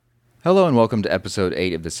Hello and welcome to episode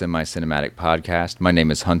 8 of the Semi-Cinematic Podcast. My name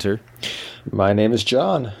is Hunter. My name is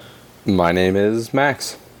John. My name is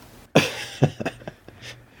Max. All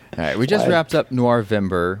right, we just wrapped up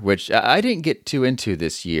Noirvember, which I didn't get too into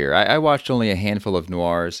this year. I watched only a handful of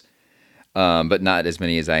noirs, but not as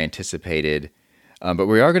many as I anticipated. But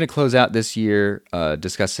we are going to close out this year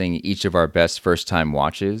discussing each of our best first-time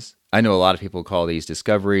watches. I know a lot of people call these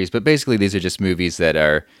discoveries, but basically these are just movies that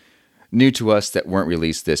are new to us that weren't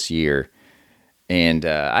released this year. And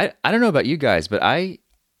I don't know about you guys, but I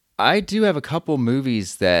do have a couple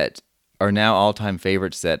movies that are now all-time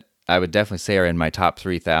favorites that I would definitely say are in my top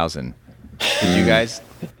 3,000. Did you guys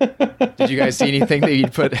see anything that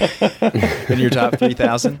you'd put in your top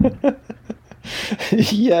 3,000?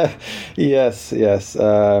 Yes.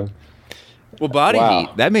 Well, Body Heat,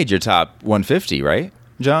 that made your top 150, right,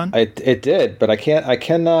 John? It did, but I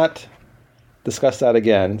cannot discuss that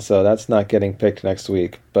again, so that's not getting picked next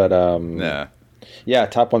week. But yeah,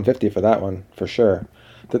 top 150 for that one for sure.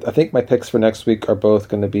 I think my picks for next week are both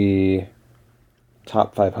going to be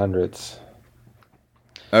top 500s.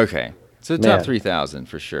 Okay, so top 3,000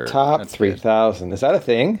 for sure. Top 3,000. Is that a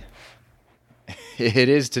thing? It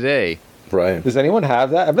is today. Right. Does anyone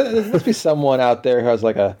have that? I bet there must be someone out there who has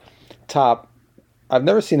like a top. I've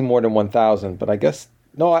never seen more than 1,000, but I guess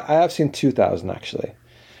no, I have seen 2,000 actually,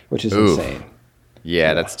 which is insane.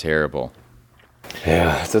 Yeah, that's terrible.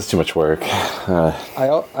 Yeah, that's too much work.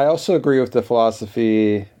 I also agree with the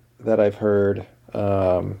philosophy that I've heard.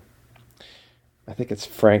 I think it's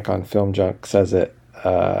Frank on Film Junk says it.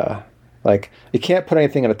 Like you can't put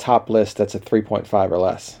anything in a top list that's a 3.5 or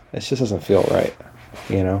less. It just doesn't feel right,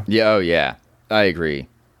 you know? Yeah, oh yeah, I agree.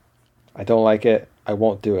 I don't like it. I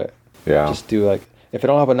won't do it. Yeah. Just do like if I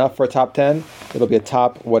don't have enough for a top 10, it'll be a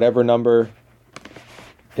top whatever number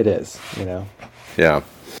it is, you know? Yeah.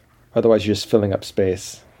 Otherwise, you're just filling up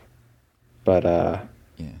space. But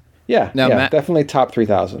yeah, Now, definitely top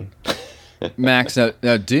 3,000. Max,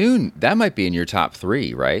 now Dune, that might be in your top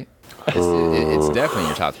 3, right? It's definitely in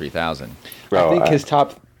your top 3,000. I think his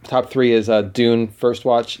top 3 is Dune first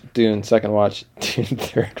watch, Dune second watch, Dune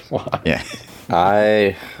third watch. Yeah.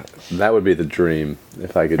 That would be the dream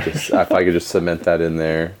if I could just cement that in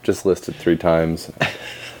there, just list it 3 times.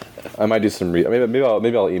 I might do some maybe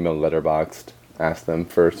I'll email Letterboxd, ask them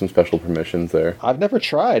for some special permissions there. I've never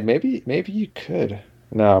tried. Maybe you could.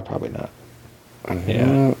 No, probably not.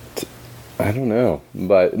 Yeah. I don't know,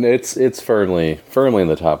 but it's firmly in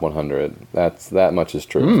the top 100. That much is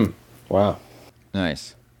true. Wow.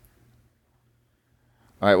 Nice.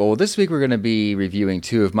 All right, well, this week we're going to be reviewing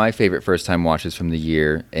 2 of my favorite first-time watches from the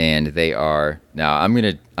year, and they are... Now, I'm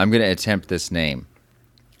going to attempt this name.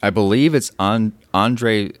 I believe it's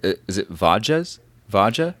Andre... is it Vaja?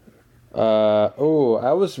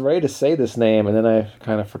 I was ready to say this name, and then I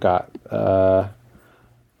kind of forgot.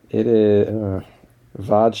 It is...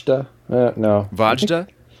 Vajda? No. Vajda?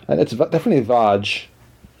 It's definitely Vaj.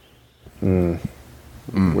 We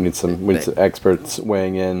need some experts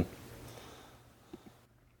weighing in.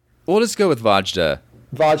 We'll just go with Vajda.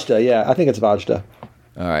 Vajda, yeah. I think it's Vajda.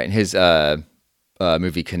 All right. His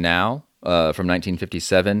movie Canal from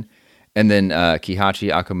 1957. And then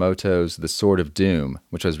Kihachi Akamoto's The Sword of Doom,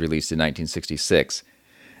 which was released in 1966.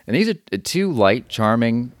 And these are 2 light,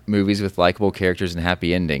 charming movies with likable characters and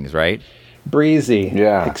happy endings, right? Breezy.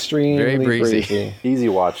 Yeah. Extremely Very breezy. Easy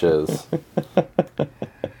watches. All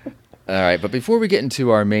right, but before we get into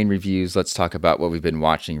our main reviews, let's talk about what we've been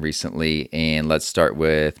watching recently, and let's start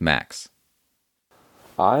with Max.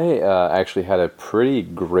 I actually had a pretty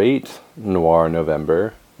great noir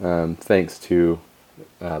November, thanks to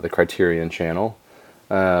the Criterion Channel.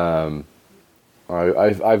 I've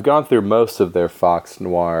gone through most of their Fox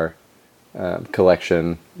Noir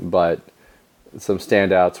collection, but some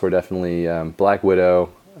standouts were definitely Black Widow.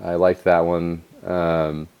 I liked that one.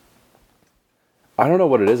 I don't know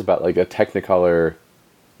what it is about like a Technicolor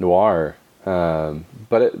noir,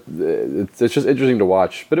 but it's just interesting to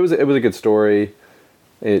watch. But it was a good story.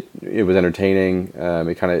 It was entertaining.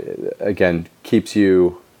 It kind of again keeps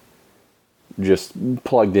you just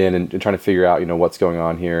plugged in and trying to figure out what's going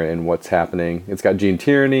on here and what's happening. It's got Gene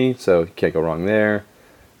Tierney, so you can't go wrong there.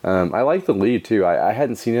 I like the lead too. I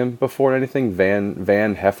hadn't seen him before in anything.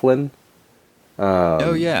 Van Heflin.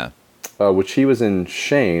 Oh yeah. Which he was in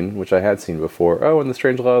Shane, which I had seen before. Oh, and The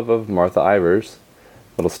Strange Love of Martha Ivers,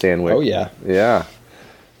 little Stanwyck. Oh yeah. Yeah.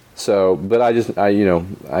 So, but I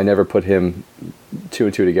never put him 2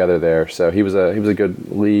 and 2 together there. So he was a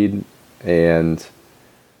good lead, and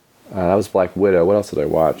that was Black Widow. What else did I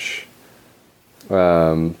watch?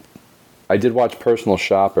 I did watch Personal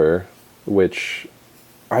Shopper, which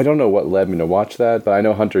I don't know what led me to watch that, but I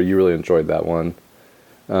know, Hunter, you really enjoyed that one.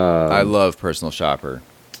 I love Personal Shopper.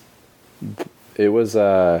 It was,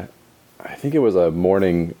 I think it was a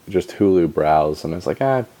morning just Hulu browse, and I was like,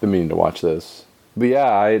 I've been meaning to watch this. But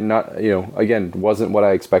yeah, again, wasn't what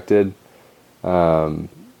I expected. I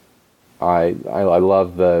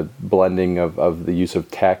love the blending of the use of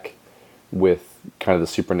tech with kind of the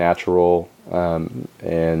supernatural,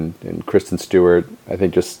 and Kristen Stewart. I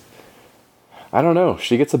think I don't know,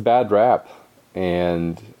 she gets a bad rap,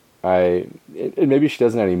 and maybe she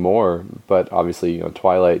doesn't anymore, but obviously,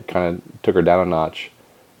 Twilight kind of took her down a notch,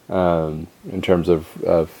 in terms of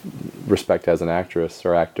respect as an actress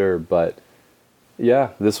or actor. But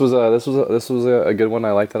yeah, this was a good one.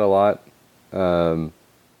 I liked that a lot. And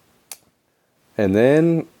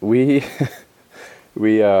then we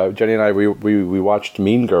Jenny and I we watched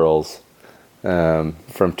Mean Girls,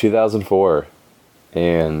 from 2004,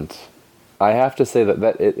 and I have to say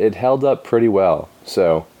that it held up pretty well.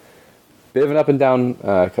 So, bit of an up and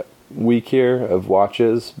down week here of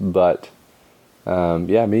watches, but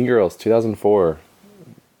yeah, Mean Girls 2004.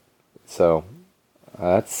 So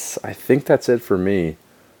I think that's it for me.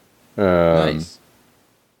 Nice.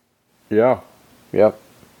 Yeah. Yep.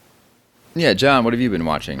 Yeah, John, what have you been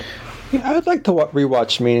watching? Yeah, I would like to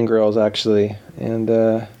rewatch Mean Girls, actually, and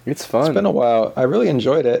it's fun. It's been a while. I really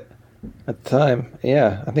enjoyed it at the time.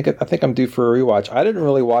 Yeah, I think I'm due for a rewatch. I didn't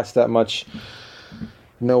really watch that much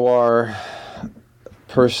noir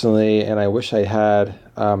personally, and I wish I had.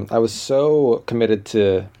 I was so committed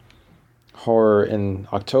to horror in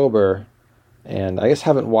October, and I guess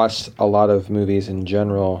haven't watched a lot of movies in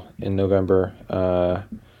general in November.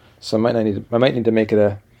 So I might need to make it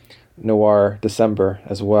a noir December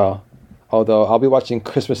as well. Although I'll be watching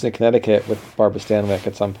Christmas in Connecticut with Barbara Stanwyck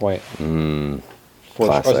at some point.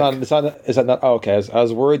 Classic. Is that not? Oh, okay. I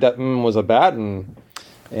was worried that was a bad and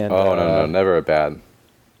no, never a bad.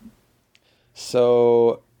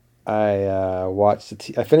 So I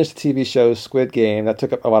watched I finished the TV show Squid Game. That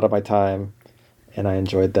took up a lot of my time, and I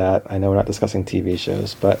enjoyed that. I know we're not discussing TV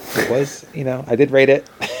shows, but it was, I did rate it.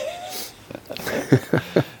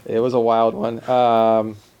 It was a wild one.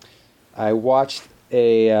 I watched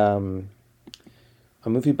a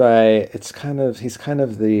movie by he's kind of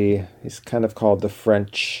called the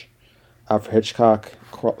French Alfred Hitchcock,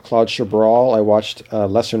 Claude Chabrol. I watched a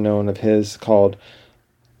lesser known of his called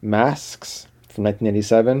Masks from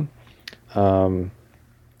 1987.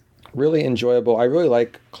 Really enjoyable. I really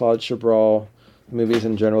like Claude Chabrol movies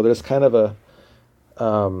in general. There's kind of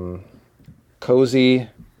a cozy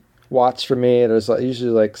watch for me. There's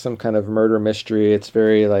usually like some kind of murder mystery. It's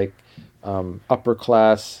very like upper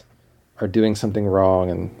class are doing something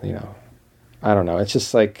wrong, and I don't know. It's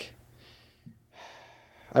just like,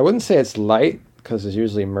 I wouldn't say it's light because there's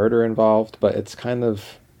usually murder involved, but it's kind of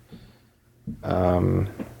I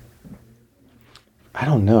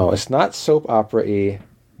don't know. It's not soap opera-y.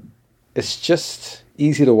 It's just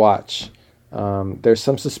easy to watch. There's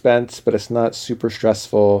some suspense, but it's not super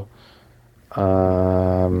stressful.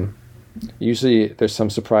 Usually there's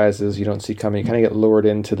some surprises you don't see coming. You kind of get lured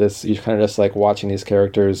into this. You kind of just like watching these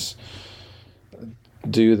characters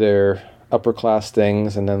do their upper class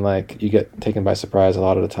things, and then like you get taken by surprise a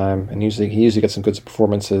lot of the time. And he usually gets some good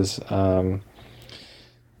performances.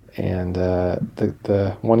 And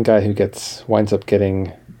the one guy who winds up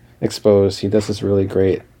getting exposed, he does this really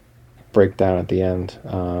great breakdown at the end.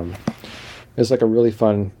 It's like a really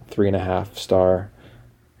fun 3.5 star.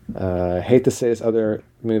 Hate to say this other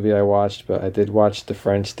movie I watched, but I did watch The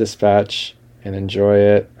French Dispatch and enjoy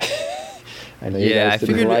it. I know you guys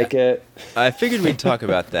didn't like it. I figured we'd talk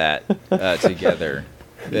about that together.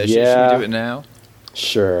 Should we do it now?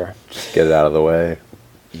 Sure. Just get it out of the way.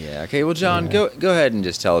 Yeah. Okay. Well, John, go ahead and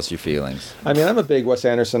just tell us your feelings. I mean, I'm a big Wes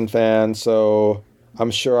Anderson fan, so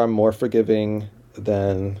I'm sure I'm more forgiving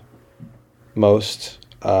than most.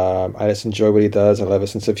 I just enjoy what he does. I love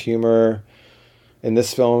his sense of humor. In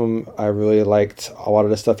this film, I really liked a lot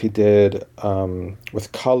of the stuff he did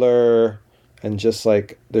with color, and just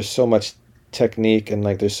like there's so much technique and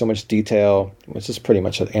like there's so much detail, which is pretty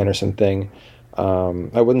much an Anderson thing.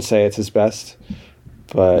 I wouldn't say it's his best,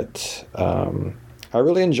 but I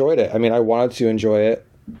really enjoyed it. I mean, I wanted to enjoy it.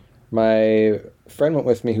 My friend went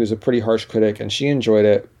with me who's a pretty harsh critic, and she enjoyed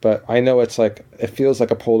it, but I know it feels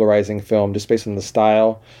like a polarizing film just based on the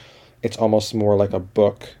style. It's almost more like a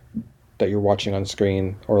book that you're watching on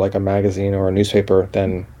screen, or like a magazine or a newspaper,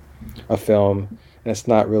 than a film. And it's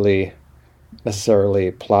not really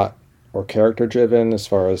necessarily plot or character driven, as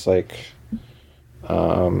far as like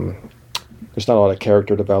there's not a lot of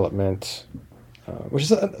character development, which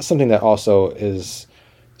is something that also is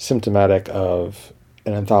symptomatic of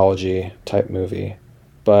an anthology type movie.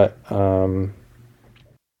 But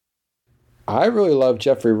I really love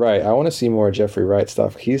Jeffrey Wright. I want to see more Jeffrey Wright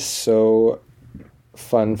stuff. He's so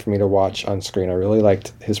fun for me to watch on screen. I really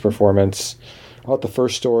liked his performance. I thought the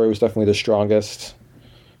first story was definitely the strongest.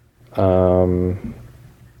 But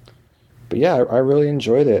yeah, I really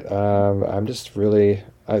enjoyed it. I'm just really,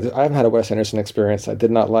 I haven't had a Wes Anderson experience I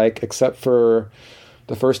did not like, except for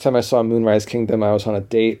the first time I saw Moonrise Kingdom. I was on a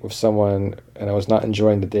date with someone and I was not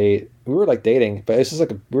enjoying the date. We were like dating, but it's just like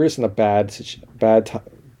we were just in a bad zone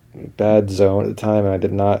at the time, and I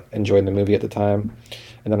did not enjoy the movie at the time.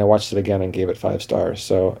 And then I watched it again and gave it 5 stars.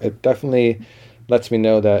 So it definitely lets me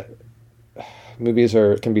know that movies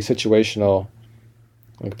can be situational,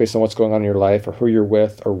 like based on what's going on in your life or who you're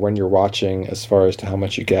with or when you're watching, as far as to how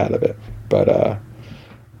much you get out of it. But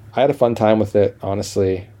I had a fun time with it,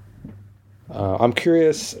 honestly. I'm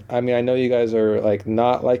curious. I mean, I know you guys are like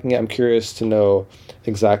not liking it. I'm curious to know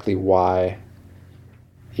exactly why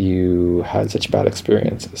you had such bad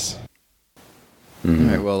experiences. Mm-hmm.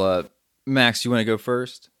 All right. Well, Max, you want to go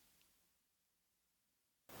first?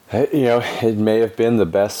 It may have been the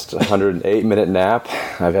best 108-minute nap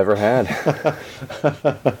I've ever had.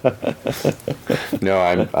 No,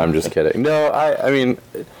 I'm just kidding. No, I mean,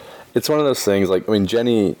 it's one of those things. Like, I mean,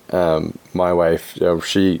 Jenny, my wife,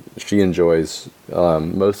 she enjoys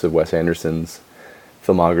most of Wes Anderson's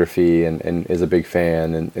filmography and is a big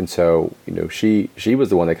fan, and so she was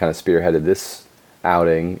the one that kind of spearheaded this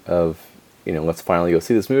outing of let's finally go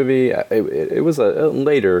see this movie. It was a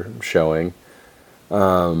later showing.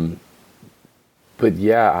 But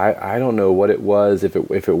yeah, I don't know what it was, if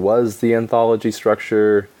it was the anthology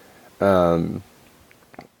structure, really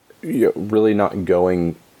not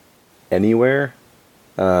going anywhere.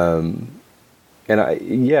 And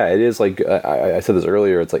it is like, I said this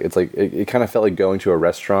earlier, it's like, it kind of felt like going to a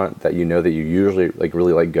restaurant that that you usually like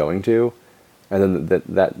really like going to, and then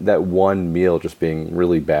that one meal just being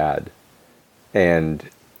really bad. And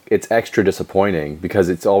it's extra disappointing because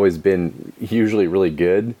it's always been usually really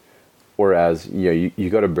good. Whereas, you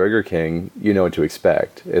go to Burger King, you know what to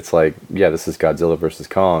expect. It's like, yeah, this is Godzilla versus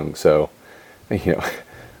Kong. So,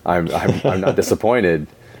 I'm not disappointed.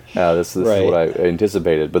 This is what I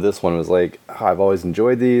anticipated. But this one was like, I've always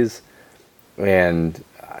enjoyed these. And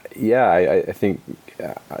I think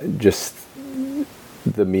just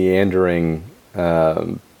the meandering,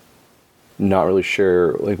 not really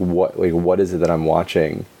sure what is it that I'm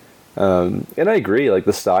watching. And I agree, like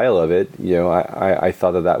the style of it, I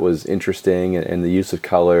thought that was interesting, and the use of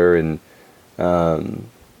color, and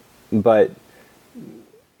but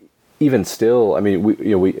even still, I mean,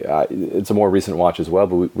 it's a more recent watch as well,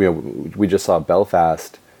 but we just saw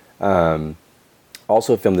Belfast,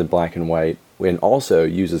 also filmed in black and white, and also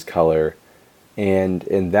uses color, and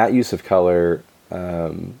in that use of color,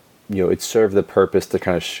 it served the purpose to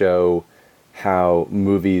kind of show how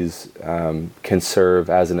movies can serve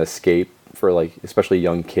as an escape for, like, especially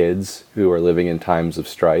young kids who are living in times of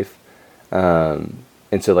strife. And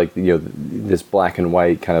so, like, this black and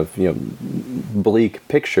white kind of, bleak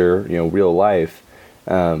picture, real life,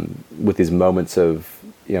 with these moments of,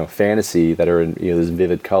 fantasy that are in, this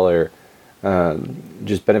vivid color,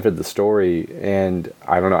 just benefited the story. And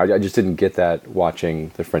I don't know, I just didn't get that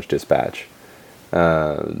watching The French Dispatch.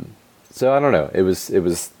 So I don't know. It was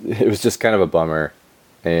just kind of a bummer,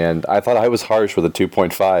 and I thought I was harsh with a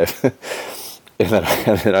 2.5, and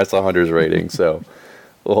then I saw Hunter's rating. So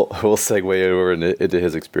we'll segue over into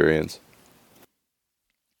his experience.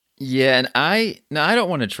 Yeah, and I don't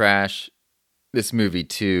want to trash this movie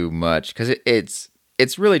too much because it's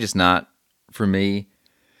really just not for me.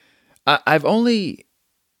 I've only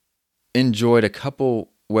enjoyed a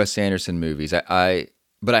couple Wes Anderson movies. But I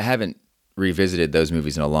haven't revisited those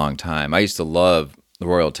movies in a long time. I used to love The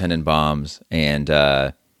Royal Tenenbaums and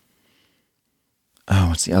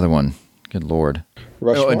what's the other one? Good Lord.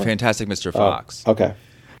 Rushmore. Oh, and Fantastic Mr. Fox. Okay.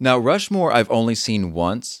 Now, Rushmore I've only seen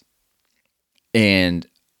once, and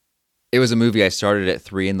it was a movie I started at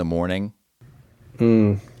 3 a.m.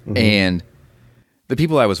 Mm-hmm. And the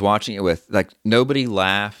people I was watching it with, like, nobody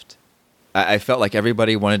laughed. I felt like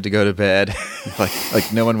everybody wanted to go to bed.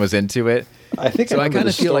 like no one was into it. I think so. I remember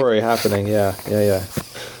the story happening. Yeah.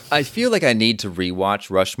 I feel like I need to rewatch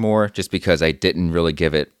Rushmore just because I didn't really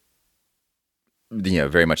give it,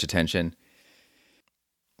 very much attention.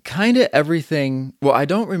 Kind of everything. Well, I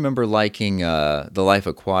don't remember liking The Life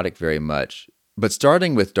Aquatic very much, but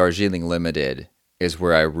starting with Darjeeling Limited is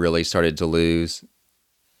where I really started to lose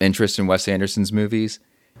interest in Wes Anderson's movies.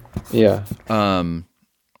 Yeah.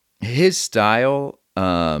 His style.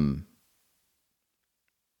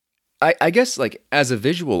 I guess like as a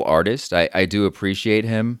visual artist, I do appreciate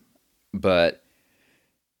him, but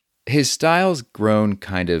his style's grown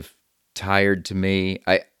kind of tired to me.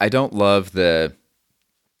 I don't love the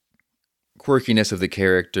quirkiness of the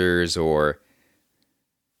characters or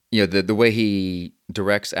the way he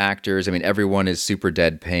directs actors. I mean, everyone is super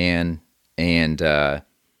deadpan, and I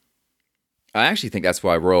actually think that's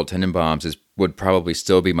why Royal Tenenbaums would probably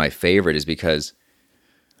still be my favorite, is because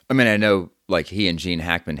I mean, I know like he and Gene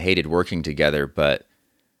Hackman hated working together, but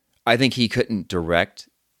I think he couldn't direct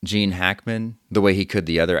Gene Hackman the way he could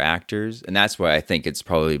the other actors, and that's why I think it's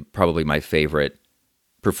probably my favorite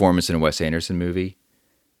performance in a Wes Anderson movie.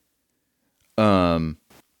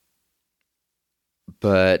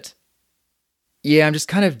 But yeah, I'm just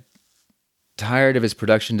kind of tired of his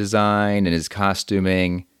production design and his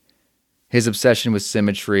costuming, his obsession with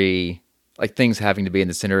symmetry, like things having to be in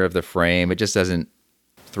the center of the frame. It just doesn't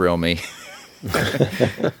thrill me.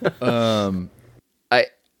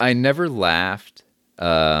 I never laughed.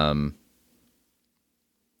 Yeah,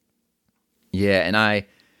 and I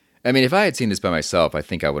mean, if I had seen this by myself, I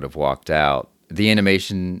think I would have walked out. The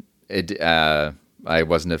animation, I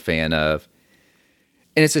wasn't a fan of,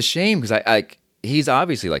 and it's a shame because he's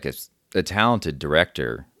obviously like a talented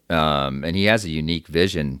director, and he has a unique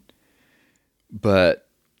vision, but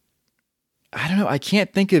I don't know. I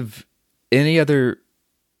can't think of any other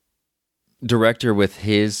director with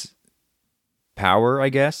his power, I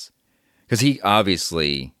guess, because he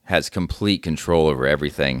obviously has complete control over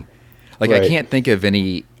everything. Like, right. I can't think of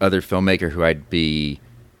any other filmmaker who I'd be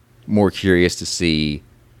more curious to see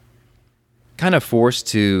kind of forced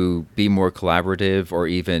to be more collaborative, or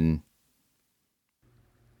even,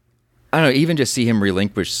 I don't know, even just see him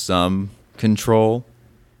relinquish some control.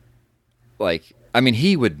 Like, I mean,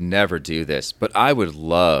 he would never do this, but I would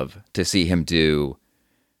love to see him do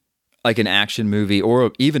like an action movie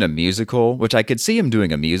or even a musical, which I could see him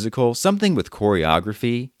doing a musical, something with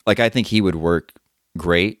choreography. Like, I think he would work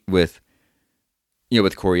great with,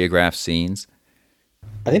 with choreographed scenes.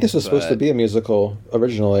 I think this was supposed to be a musical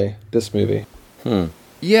originally, this movie.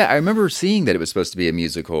 Yeah, I remember seeing that it was supposed to be a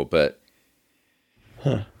musical, but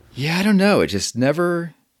yeah, I don't know. It just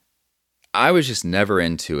never, I was just never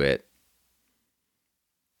into it.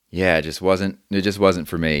 Yeah, it just wasn't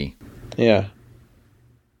for me. Yeah.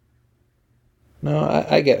 No,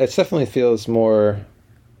 I get it. It definitely feels more,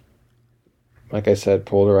 like I said,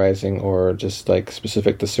 polarizing, or just like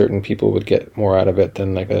specific to certain people would get more out of it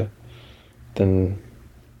than I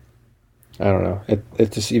don't know.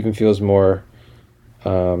 It just even feels more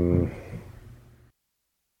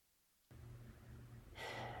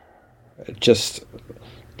just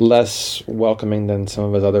less welcoming than some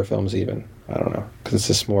of his other films even. I don't know, because it's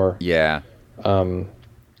just more even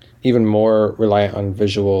more reliant on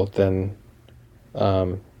visual than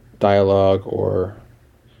dialogue or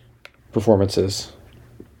performances.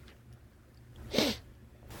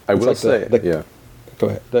 I will say, yeah. Go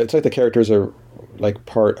ahead. It's like the characters are like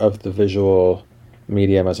part of the visual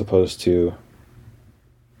medium as opposed to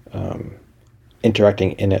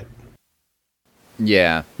interacting in it.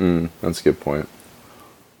 Yeah. That's a good point.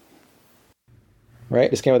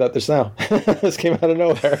 Right? This came out just now. This came out of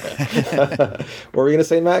nowhere. What were you going to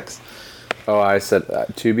say, Max? Oh, I said,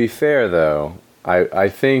 to be fair, though, I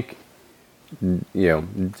think,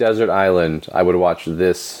 Desert Island, I would watch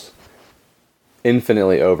this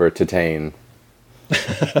infinitely over Titane.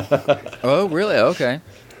 Oh, really? Okay.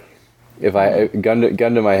 If I gun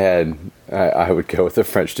to my head, I would go with The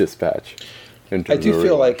French Dispatch. I do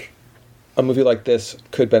feel like a movie like this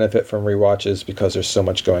could benefit from rewatches because there's so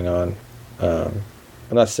much going on.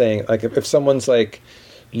 I'm not saying like if someone's like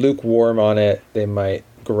lukewarm on it, they might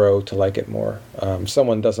grow to like it more.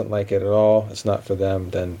 Someone doesn't like it at all, it's not for them,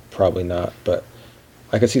 then probably not. But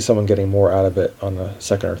I could see someone getting more out of it on a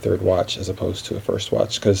second or third watch as opposed to a first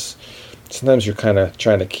watch, because sometimes you're kind of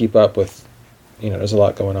trying to keep up with, there's a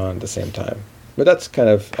lot going on at the same time. But that's kind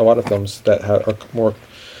of a lot of films that are more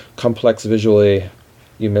complex visually.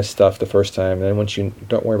 You miss stuff the first time, and then once you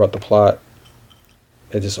don't worry about the plot,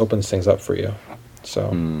 it just opens things up for you.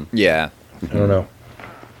 So yeah, I don't know.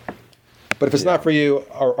 But if it's not for you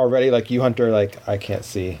already, like you, Hunter, like I can't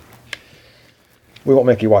see. We won't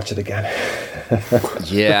make you watch it again.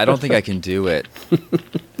 Yeah, I don't think I can do it.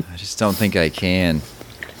 I just don't think I can.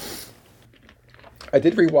 I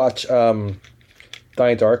did rewatch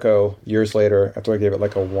Donnie Darko years later after I gave it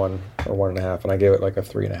like a 1 or 1.5, and I gave it like a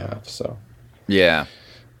 3.5. So yeah,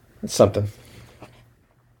 it's something.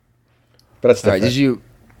 But that's different. All right,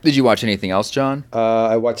 did you watch anything else, John?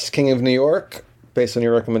 I watched King of New York based on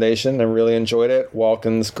your recommendation. I really enjoyed it.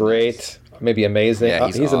 Walken's great, maybe amazing. Yeah,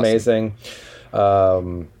 he's awesome. amazing.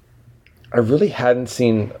 I really hadn't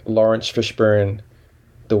seen Lawrence Fishburne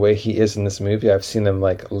the way he is in this movie. I've seen him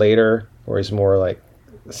like later where he's more like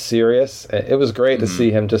serious. And it was great to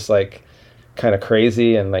see him just like kind of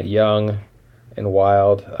crazy and like young and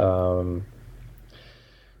wild.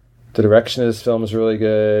 The direction of this film is really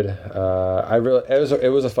good.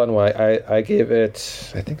 It was a fun one. I gave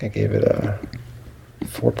it, I think I gave it a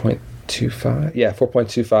 4.25. Yeah,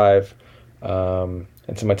 4.25.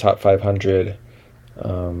 It's in my top 500.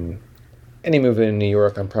 Any movie in New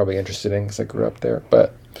York I'm probably interested in because I grew up there.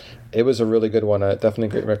 But it was a really good one. Definitely a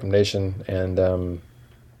great recommendation. And are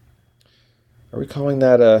we calling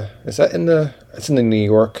that is that in the, it's in the New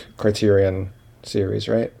York Criterion series,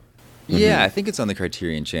 right? Yeah, I think it's on the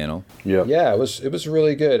Criterion Channel. Yeah, it was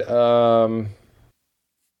really good.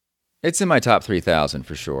 It's in my top 3,000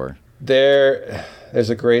 for sure. There's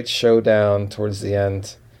a great showdown towards the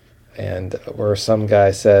end, and where some guy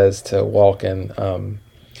says to Walken,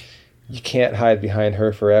 "You can't hide behind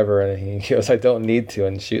her forever," and he goes, "I don't need to,"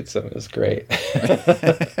 and shoots him. It was great.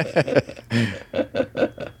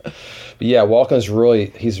 But yeah,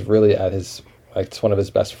 he's really at his, like, it's one of his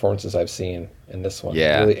best performances I've seen in this one.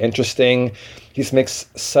 Yeah. Really interesting. He makes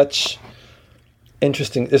such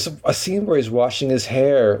interesting. There's a scene where he's washing his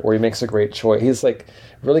hair where he makes a great choice. He's like,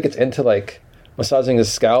 really gets into like massaging his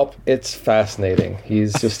scalp. It's fascinating.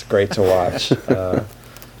 He's just great to watch.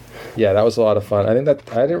 Yeah, that was a lot of fun. I think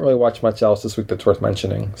that I didn't really watch much else this week that's worth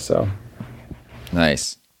mentioning. So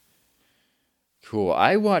nice. Cool.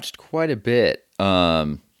 I watched quite a bit.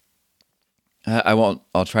 I'll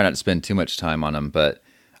try not to spend too much time on them, but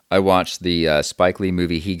I watched the Spike Lee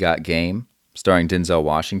movie He Got Game, starring Denzel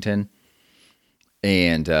Washington,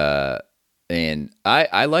 and I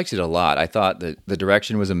liked it a lot. I thought that the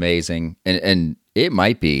direction was amazing, and it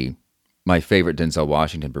might be my favorite Denzel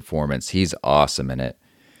Washington performance. He's awesome in it.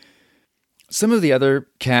 Some of the other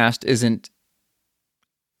cast isn't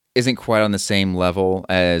quite on the same level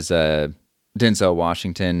as Denzel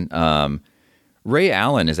Washington. Ray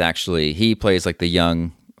Allen is actually, he plays like the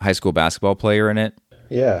young high school basketball player in it.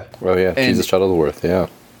 Yeah. Oh yeah, Jesus Shuttleworth. Yeah.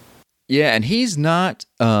 Yeah, and he's not.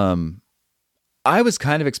 I was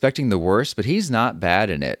kind of expecting the worst, but he's not bad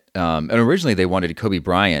in it. And originally they wanted Kobe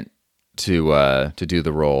Bryant to do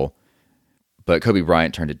the role, but Kobe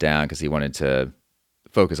Bryant turned it down because he wanted to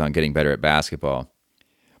focus on getting better at basketball.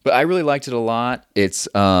 But I really liked it a lot. It's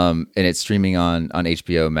and it's streaming on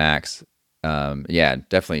HBO Max. Yeah,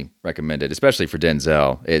 definitely recommend it, especially for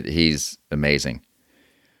Denzel. He's amazing.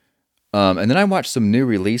 And then I watched some new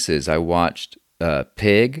releases. I watched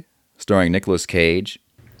Pig, starring Nicolas Cage.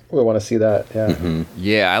 We want to see that. Yeah. Mm-hmm.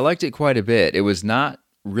 Yeah, I liked it quite a bit. It was not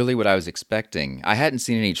really what I was expecting. I hadn't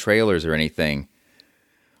seen any trailers or anything,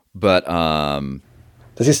 but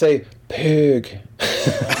does he say pig?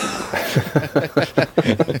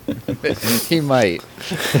 He might.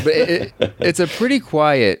 But it's a pretty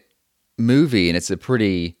quiet movie, and it's a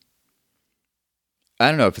pretty, I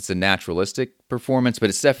don't know if it's a naturalistic performance, but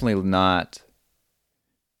it's definitely not,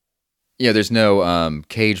 there's no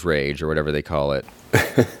cage rage or whatever they call it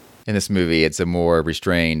in this movie. It's a more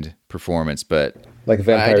restrained performance, but like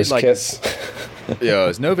Vampire's Kiss.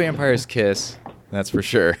 There's no Vampire's Kiss, that's for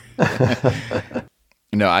sure.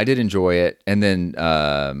 No, I did enjoy it. And then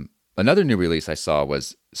another new release I saw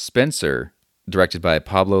was Spencer, directed by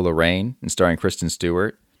Pablo Larraín and starring Kristen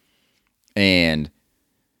Stewart. And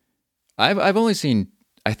I've only seen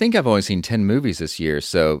 10 movies this year,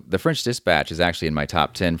 so The French Dispatch is actually in my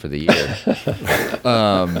top 10 for the year.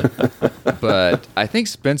 But I think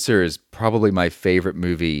Spencer is probably my favorite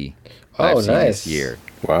movie I've seen this year.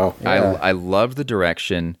 Wow. Yeah. I love the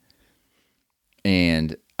direction,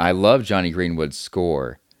 and I love Johnny Greenwood's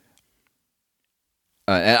score.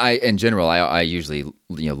 And in general, I usually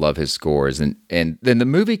love his scores, and then the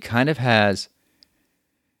movie kind of has.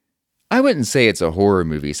 I wouldn't say it's a horror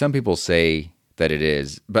movie. Some people say that it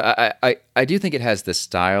is, but I do think it has the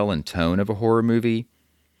style and tone of a horror movie.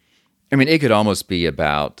 I mean, it could almost be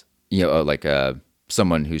about like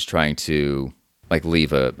someone who's trying to like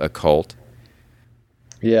leave a cult.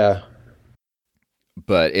 Yeah,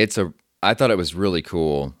 but I thought it was really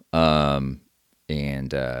cool, and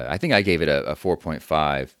I think I gave it a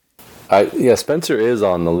 4.5. Spencer is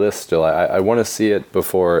on the list still. I want to see it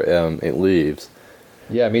before it leaves.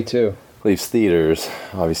 Yeah, me too. Leaves theaters.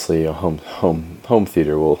 Obviously, a home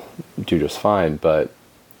theater will do just fine. But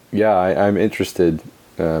yeah, I'm interested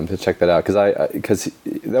to check that out because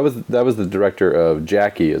that was the director of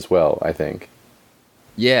Jackie as well, I think.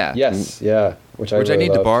 Yeah. Yes. Yeah. Which I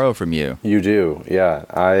need to borrow from you. You do. Yeah.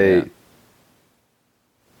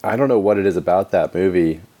 I don't know what it is about that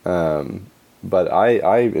movie, but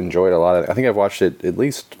I enjoyed a lot of it. I think I've watched it at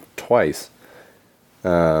least twice.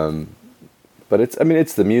 But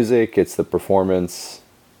it's the music, it's the performance.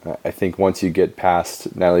 I think once you get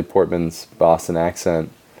past Natalie Portman's Boston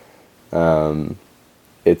accent,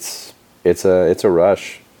 it's a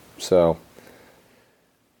rush. So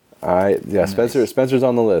Nice. Spencer's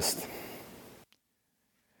on the list.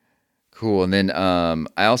 Cool. And then I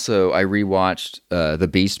rewatched The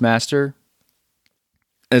Beastmaster.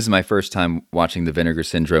 This is my first time watching the Vinegar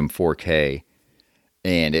Syndrome 4K,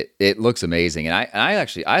 and it looks amazing. And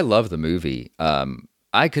I love the movie.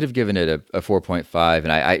 I could have given it a 4.5,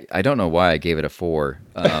 and I don't know why I gave it a 4.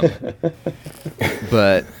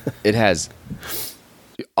 But it has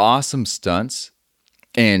awesome stunts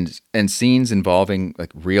and scenes involving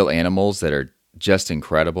like real animals that are just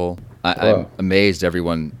incredible. I'm amazed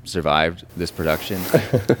everyone survived this production.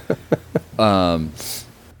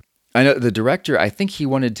 I know the director, I think he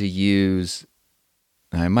wanted to use,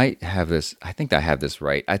 I might have this, I think I have this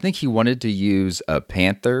right. I think he wanted to use a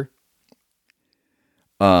panther.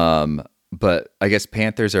 But I guess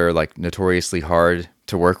panthers are like notoriously hard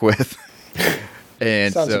to work with.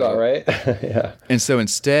 And Sounds about right. Yeah. And so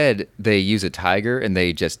instead they use a tiger and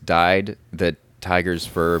they just dyed the tiger's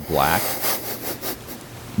fur black.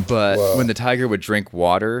 But Whoa. when the tiger would drink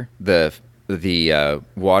water, the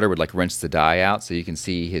water would like rinse the dye out, so you can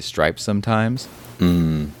see his stripes sometimes.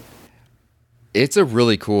 It's a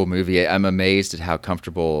really cool movie. I'm amazed at how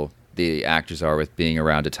comfortable the actors are with being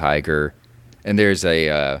around a tiger. And there's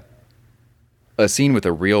a scene with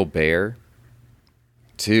a real bear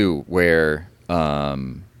too, where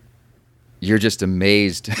you're just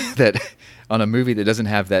amazed that on a movie that doesn't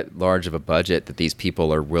have that large of a budget, that these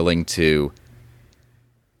people are willing to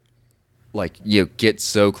like get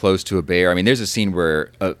so close to a bear. I mean, there's a scene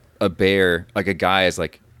where a bear, like a guy is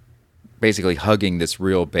like basically hugging this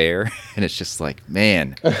real bear, and it's just like,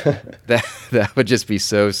 man, that would just be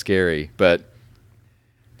so scary. But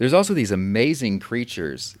there's also these amazing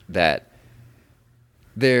creatures that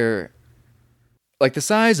they're like the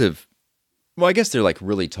size of, well, I guess they're like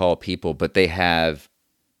really tall people, but they kind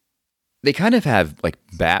of have like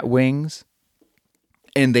bat wings,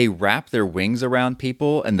 and they wrap their wings around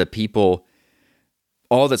people, and the people,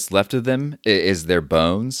 all that's left of them is their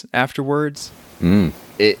bones afterwards.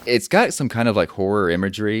 It's got some kind of like horror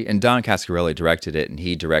imagery, and Don Cascarelli directed it, and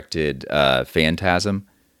he directed Phantasm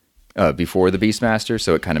before The Beastmaster,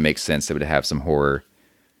 so it kind of makes sense that it would have some horror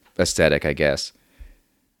aesthetic, I guess.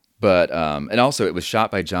 But and also it was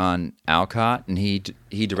shot by John Alcott, and he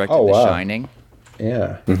directed Oh, The wow. Shining.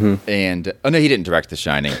 Yeah. And oh no, he didn't direct The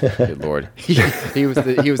Shining. Good Lord, he was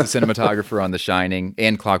the cinematographer on The Shining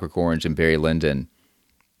and Clockwork Orange and Barry Lyndon.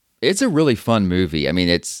 It's a really fun movie. I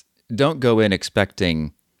mean, don't go in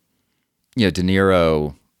expecting, De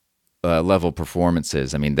Niro level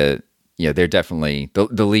performances. I mean, they're definitely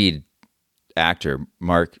the lead actor,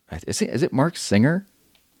 Mark. Is it Mark Singer?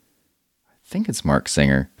 I think it's Mark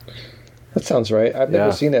Singer. That sounds right. I've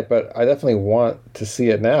never seen it, but I definitely want to see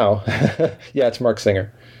it now. Yeah, it's Mark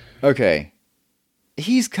Singer. Okay.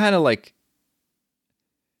 He's kind of like,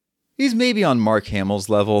 he's maybe on Mark Hamill's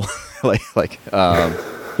level, like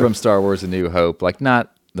from Star Wars: A New Hope. Like,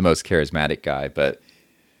 not the most charismatic guy, but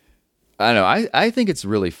I don't know. I think it's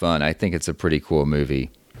really fun. I think it's a pretty cool movie.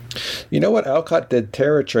 You know what? Alcott did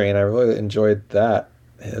Terror Train. I really enjoyed that.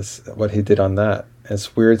 What he did on that.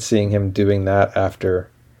 It's weird seeing him doing that after,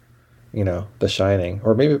 The Shining.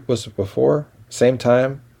 Or maybe it was before? Same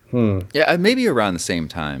time? Yeah, maybe around the same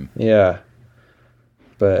time. Yeah.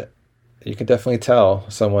 But you can definitely tell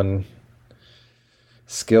someone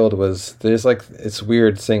skilled it's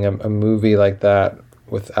weird seeing a movie like that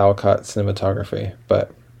with Alcott cinematography,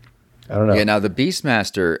 but I don't know. Yeah, now The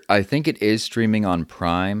Beastmaster, I think it is streaming on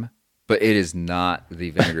Prime, but it is not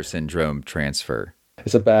the Vinegar Syndrome transfer.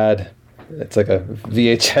 It's like a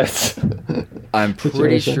VHS. I'm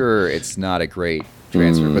pretty sure it's not a great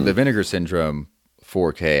transfer, but the Vinegar Syndrome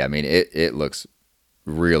 4K, I mean, it looks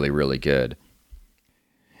really, really good.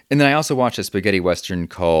 And then I also watched a spaghetti western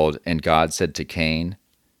called And God Said to Cain,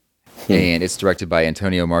 and it's directed by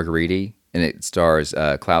Antonio Margheriti, and it stars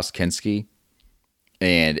Klaus Kinski.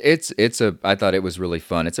 And I thought it was really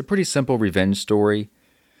fun. It's a pretty simple revenge story,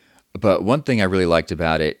 but one thing I really liked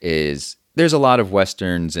about it is there's a lot of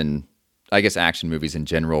westerns and I guess action movies in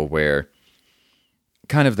general where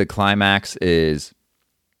kind of the climax is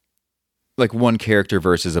like one character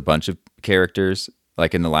versus a bunch of characters,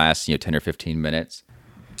 like in the last 10 or 15 minutes.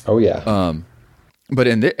 Oh yeah. But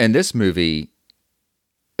in this movie,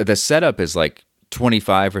 the setup is like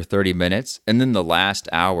 25 or 30 minutes, and then the last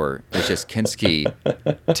hour is just Kinski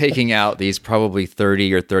taking out these probably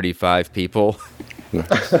 30 or 35 people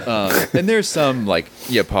And there's some like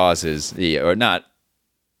pauses, or not.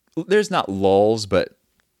 There's not lulls, but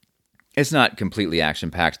it's not completely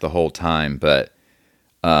action packed the whole time. But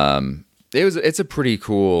it's a pretty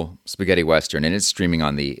cool spaghetti western, and it's streaming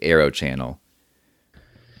on the Arrow channel.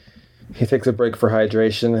 He takes a break for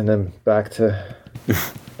hydration, and then back to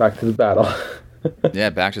the battle. Yeah,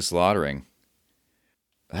 back to slaughtering.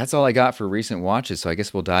 That's all I got for recent watches. So I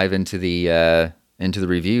guess we'll dive into the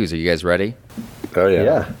reviews. Are you guys ready? Oh yeah.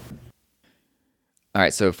 Yeah. All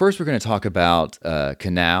right. So first, we're going to talk about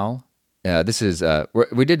Canal. This is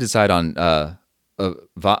we did decide on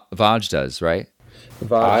Vajda's, right?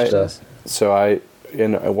 Vajda. So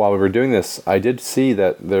while we were doing this, I did see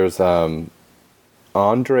that there's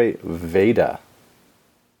Andre Veda.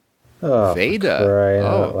 Oh, Veda. for crying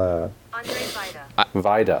out loud. Andre Vida.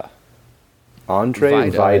 Vida. Andre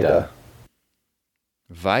Vida.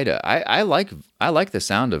 Vida. Vida. I like the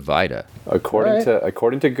sound of Vida.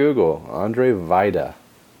 According to Google, Andre Vida.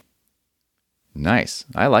 Nice.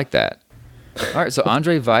 I like that. All right. So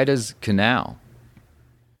Andre Vida's Canal.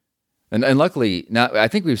 And luckily, now I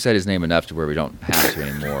think we've said his name enough to where we don't have to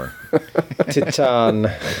anymore. Titan.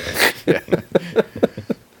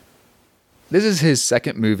 This is his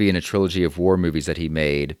second movie in a trilogy of war movies that he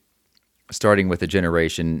made, starting with A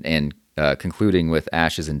Generation and concluding with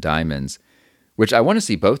Ashes and Diamonds, which I want to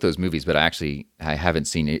see both those movies, but I haven't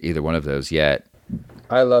seen either one of those yet.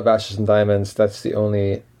 I love Ashes and Diamonds. That's the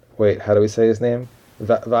only... Wait, how do we say his name?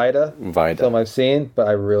 Vida? Vida. Film I've seen, but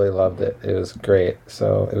I really loved it. It was great.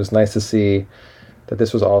 So it was nice to see that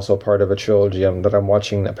this was also part of a trilogy that I'm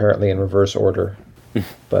watching apparently in reverse order.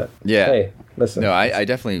 But yeah. Hey, listen. No, I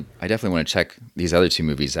definitely want to check these other two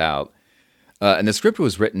movies out. And the script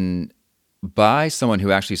was written by someone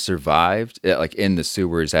who actually survived, like in the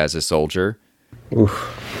sewers as a soldier.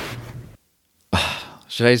 Oof.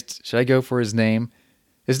 Should I go for his name?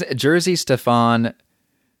 Jerzy Stefan.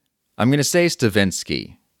 I'm going to say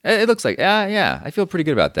Stavinsky. It looks like I feel pretty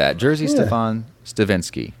good about that. Jerzy Stefan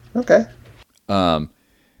Stavinsky. Okay. And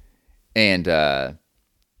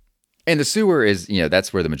the sewer is,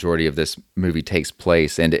 that's where the majority of this movie takes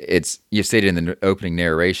place. And you stated in the opening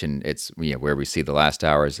narration, it's where we see the last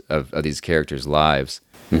hours of these characters' lives.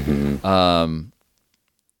 Mm-hmm.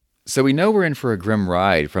 So we know we're in for a grim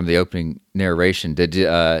ride from the opening narration. Did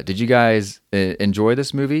you guys enjoy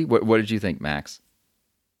this movie? What did you think, Max?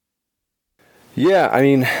 Yeah, I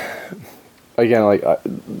mean, again,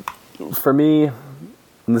 for me,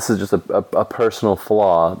 and this is just a personal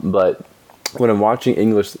flaw, but when I'm watching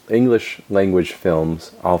English language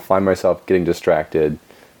films, I'll find myself getting distracted,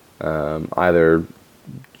 either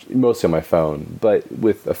mostly on my phone. But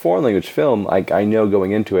with a foreign language film, I know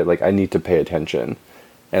going into it, I need to pay attention,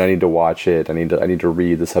 and I need to watch it. I need to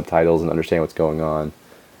read the subtitles and understand what's going on.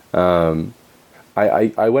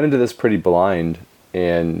 I went into this pretty blind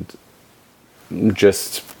and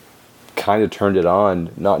just kind of turned it on,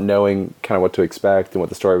 not knowing kind of what to expect and what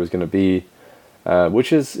the story was going to be.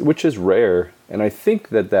 Which is rare, and I think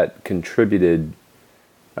that contributed.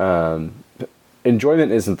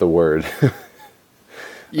 Enjoyment isn't the word.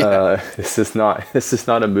 Yeah. This is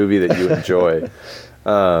not a movie that you enjoy,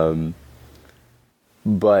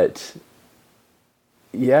 but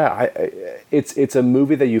yeah, it's a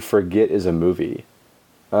movie that you forget is a movie,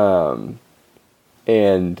 and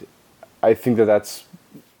I think that's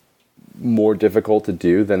more difficult to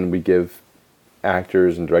do than we give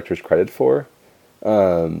actors and directors credit for.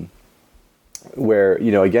 Where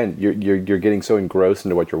again you're getting so engrossed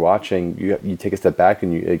into what you're watching, you take a step back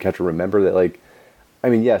and you have to remember that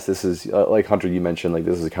yes, this is like Hunter, you mentioned,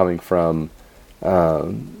 this is coming from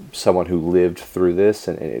someone who lived through this,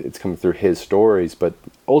 and it's coming through his stories, but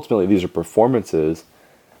ultimately these are performances,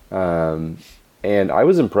 and I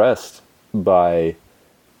was impressed by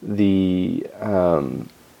the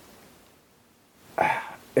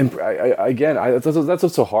that's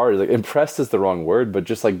what's so hard. Impressed is the wrong word, but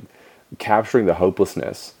just capturing the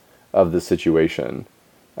hopelessness of the situation,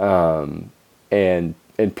 and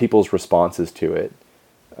people's responses to it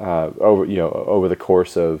over the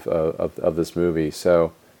course of this movie.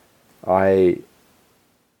 So, we'll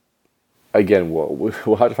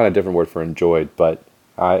have to find a different word for enjoyed, but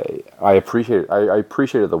I appreciated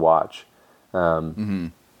the watch,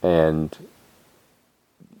 and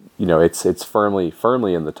it's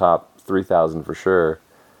firmly in the top 3,000 for sure,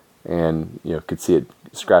 and could see it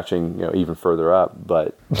scratching even further up.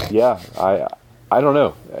 But yeah, I don't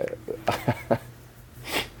know.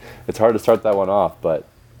 It's hard to start that one off, but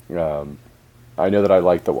I know that I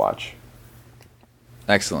like the watch.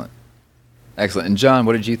 Excellent. And John,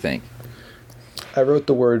 what did you think? I wrote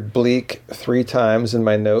the word bleak 3 times in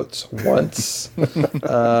my notes. Once,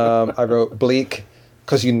 I wrote bleak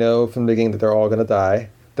because you know from the beginning that they're all going to die.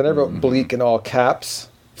 Then I wrote bleak in all caps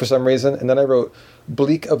for some reason, and then I wrote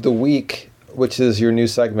bleak of the week, which is your new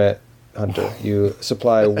segment, Hunter. You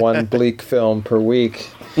supply one bleak film per week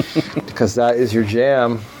because that is your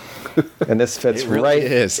jam, and this fits right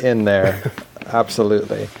in there.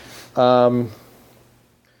 Absolutely. Let's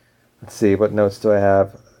see, what notes do I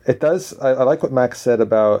have? It does. I like what Max said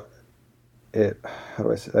about it. How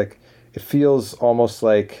do I say? Like, it feels almost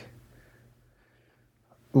like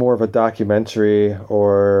more of a documentary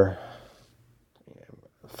or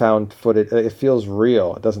found footage. It feels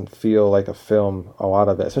real. It doesn't feel like a film. A lot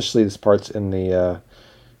of it, especially these parts in the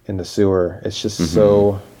sewer. It's just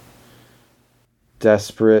so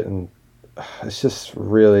desperate, and it's just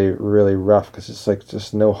really, really rough because it's like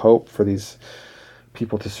just no hope for these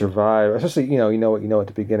people to survive, especially you know at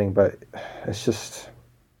the beginning, but it's just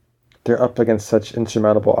they're up against such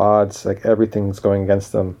insurmountable odds. Like everything's going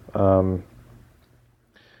against them.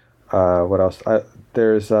 What else? I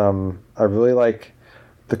really like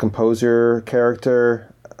the composer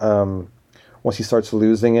character. Once he starts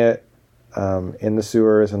losing it in the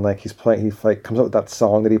sewers, and like he comes up with that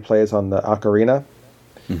song that he plays on the ocarina.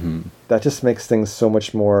 That just makes things so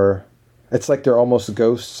much more. It's like they're almost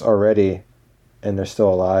ghosts already, and they're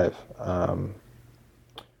still alive.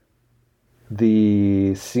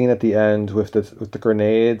 The scene at the end with the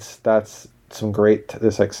grenades, that's some great.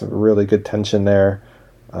 There's like some really good tension there.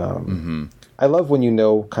 I love when you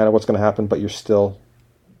know kind of what's going to happen, but you're still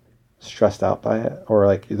stressed out by it, or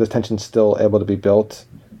like the tension's still able to be built,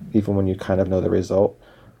 even when you kind of know the result.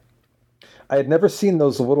 I had never seen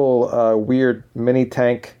those little weird mini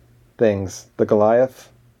tank things, the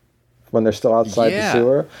Goliath, when they're still outside the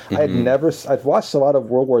sewer. I've watched a lot of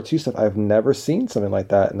World War II stuff. I've never seen something like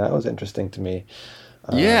that, and that was interesting to me.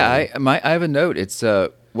 I have a note. It's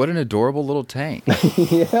what an adorable little tank.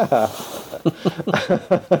 Yeah.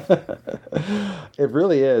 It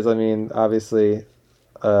really is. I mean, obviously,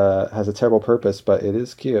 has a terrible purpose, but it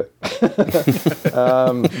is cute.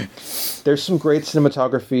 There's some great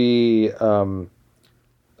cinematography,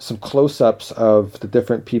 some close-ups of the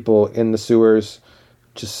different people in the sewers.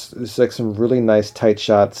 Just it's like some really nice tight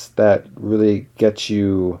shots that really get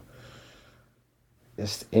you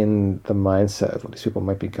just in the mindset of what these people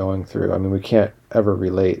might be going through. I mean, we can't ever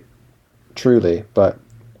relate truly, but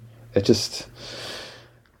it just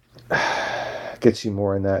gets you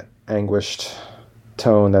more in that anguished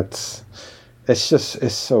tone. It's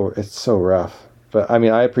so rough. But I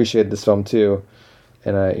mean, I appreciated this film too,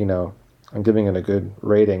 and I'm giving it a good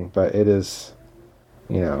rating, but it is,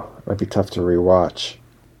 it might be tough to rewatch.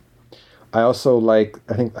 I also like,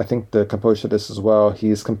 I think the composer did this as well.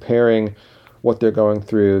 He's comparing what they're going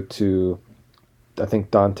through to, I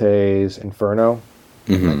think, Dante's Inferno.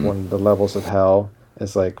 Like one of the levels of hell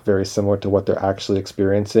is like very similar to what they're actually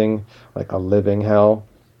experiencing, like a living hell.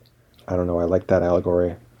 I don't know. I like that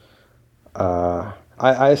allegory. I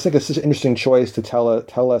just think it's such an interesting choice to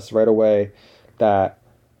tell us right away that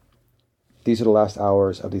these are the last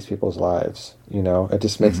hours of these people's lives. It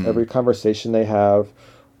just makes every conversation they have,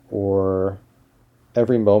 or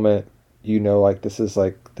every moment, like this is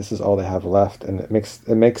all they have left, and it makes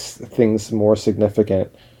things more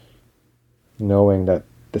significant, knowing that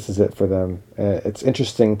this is it for them. It's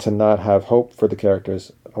interesting to not have hope for the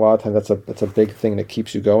characters. A lot of times that's a big thing that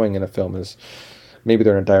keeps you going in a film, is maybe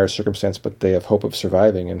they're in a dire circumstance, but they have hope of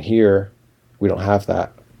surviving. And here, we don't have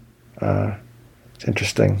that. It's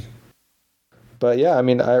interesting. But yeah, I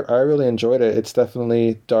mean, I really enjoyed it. It's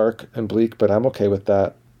definitely dark and bleak, but I'm okay with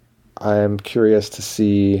that. I'm curious to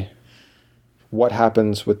see what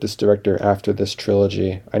happens with this director after this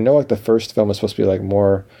trilogy. I know like the first film is supposed to be like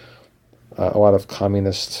more, a lot of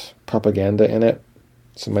communist propaganda in it,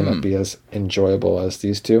 so it might not be as enjoyable as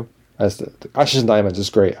these two. As the Ashes and Diamonds is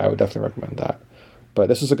great. I would definitely recommend that. But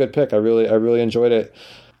this was a good pick. I really enjoyed it.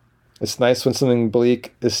 It's nice when something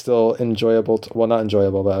bleak is still enjoyable. Well, not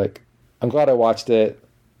enjoyable, but like, I'm glad I watched it.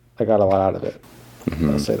 I got a lot out of it.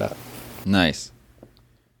 I'll say that. Nice.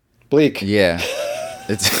 Bleak. Yeah.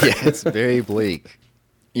 It's very bleak.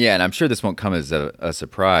 Yeah, and I'm sure this won't come as a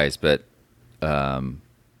surprise, but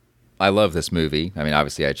I love this movie. I mean,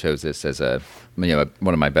 obviously I chose this as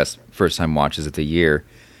one of my best first-time watches of the year.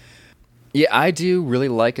 Yeah, I do really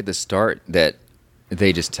like at the start that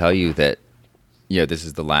they just tell you that, this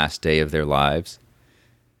is the last day of their lives.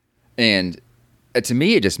 And to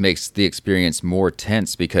me, it just makes the experience more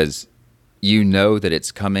tense because you know that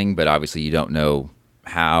it's coming, but obviously you don't know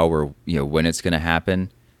how or when it's going to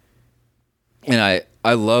happen. And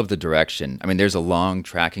I love the direction. I mean, there's a long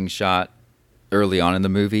tracking shot early on in the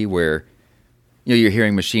movie where you're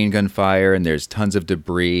hearing machine gun fire and there's tons of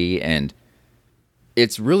debris, and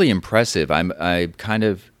it's really impressive. I kind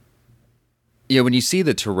of when you see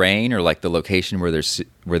the terrain or like the location where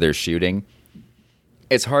they're shooting,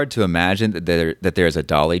 it's hard to imagine that there's a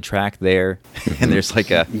dolly track there and there's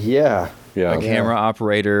like a camera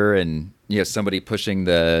operator and somebody pushing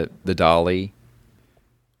the dolly.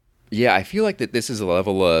 Yeah, I feel like that this is a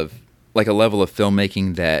level of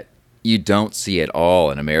filmmaking that you don't see at all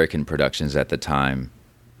in American productions at the time.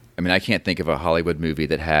 I mean, I can't think of a Hollywood movie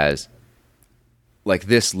that has like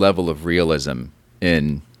this level of realism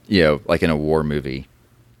in, like in a war movie,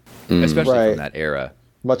 especially from that era.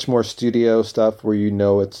 Much more studio stuff where you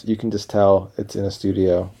can just tell it's in a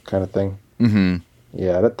studio kind of thing. Mm-hmm.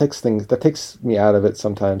 Yeah, that takes me out of it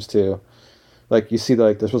sometimes too. Like you see,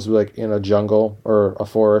 like they're supposed to be like in a jungle or a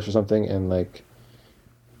forest or something, and like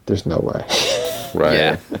there's no way. Right.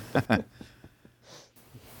 Yeah.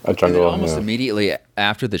 A jungle. Almost immediately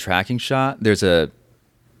after the tracking shot, there's a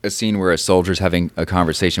scene where a soldier's having a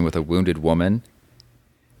conversation with a wounded woman,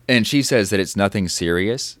 and she says that it's nothing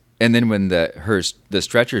serious. And then when the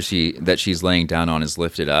stretcher that she's laying down on is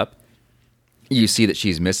lifted up, you see that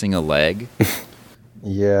she's missing a leg.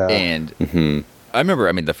 Yeah. And I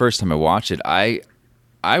remember, the first time I watched it, I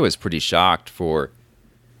was pretty shocked for,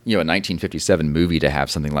 a 1957 movie to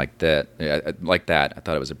have something like that. I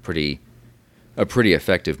thought it was a pretty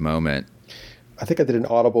effective moment. I think I did an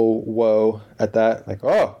audible whoa at that. Like,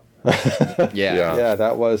 oh. Yeah.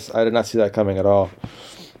 Yeah, I did not see that coming at all.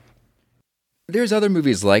 There's other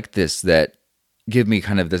movies like this that give me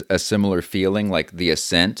kind of a similar feeling, like The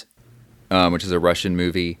Ascent, which is a Russian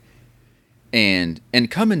movie. And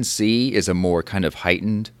Come and See is a more kind of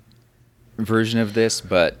heightened version of this,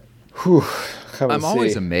 but I'm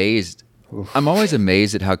always amazed. I'm always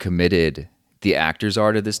amazed at how committed the actors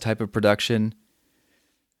are to this type of production,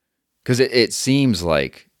 because it seems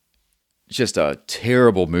like just a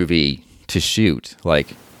terrible movie to shoot.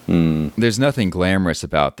 Like, there's nothing glamorous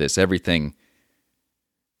about this. Everything,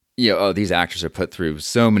 these actors are put through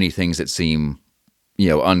so many things that seem,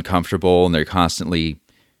 uncomfortable, and they're constantly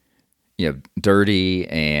dirty,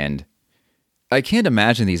 and I can't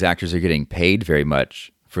imagine these actors are getting paid very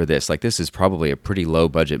much for this. Like, this is probably a pretty low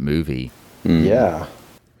budget movie. Yeah.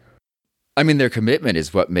 Their commitment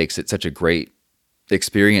is what makes it such a great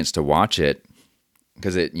experience to watch it,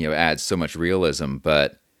 because it, adds so much realism.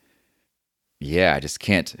 But yeah, I just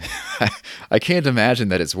can't, I can't imagine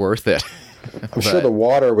that it's worth it. I'm sure the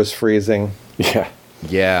water was freezing. Yeah.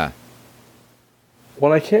 Yeah.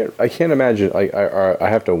 Well, I can't imagine. Like, I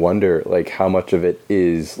have to wonder, like, how much of it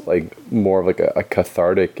is like more of like a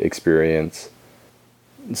cathartic experience,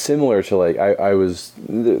 similar to like I was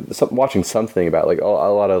watching something about like a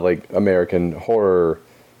lot of like American horror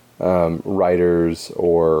writers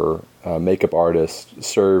or makeup artists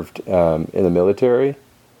served in the military,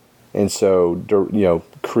 and so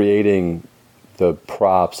creating the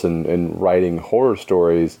props and writing horror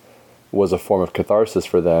stories was a form of catharsis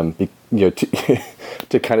for them,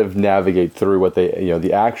 to kind of navigate through what they,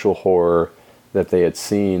 the actual horror that they had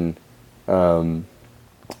seen in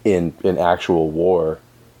actual war.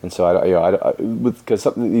 And so because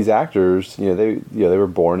these actors, they were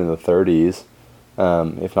born in the 30s,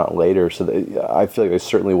 if not later. So I feel like they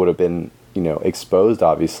certainly would have been, exposed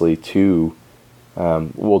obviously to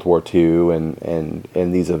World War II and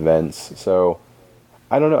these events. So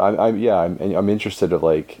I don't know. I'm interested of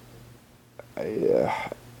like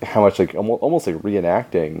how much like almost like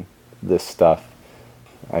reenacting this stuff.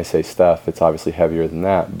 I say stuff, it's obviously heavier than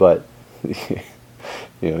that, but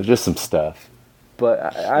just some stuff.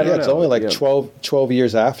 But I don't know. It's only like 12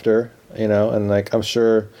 years after, and like I'm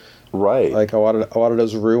sure, right? Like a lot of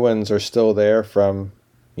those ruins are still there from,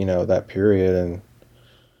 that period, and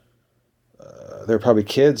they were probably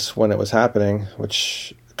kids when it was happening,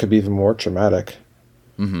 which could be even more traumatic.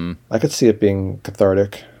 Mm-hmm. I could see it being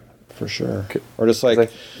cathartic, for sure, or just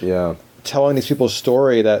like telling these people's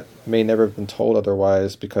story that may never have been told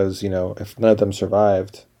otherwise, because if none of them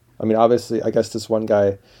survived. Obviously, I guess this one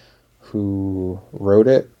guy who wrote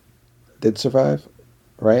it did survive,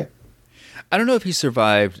 right? I don't know if he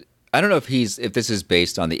survived. I don't know if this is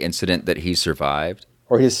based on the incident that he survived,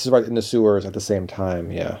 or he survived in the sewers at the same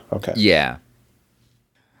time. Yeah. Okay. Yeah.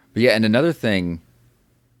 But yeah, and another thing,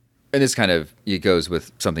 and this kind of it goes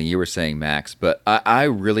with something you were saying, Max, but I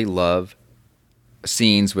really love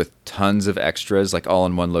scenes with tons of extras, like all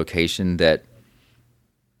in one location, that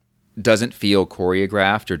doesn't feel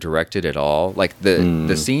choreographed or directed at all. Like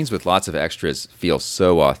the scenes with lots of extras feel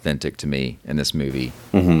so authentic to me in this movie.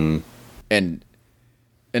 Mm-hmm. And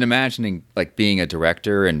imagining like being a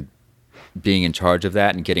director and being in charge of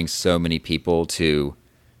that and getting so many people to,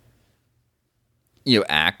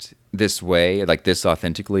 act this way, like this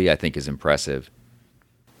authentically, I think is impressive.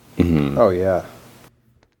 Mm-hmm. Oh yeah.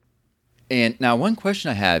 And now one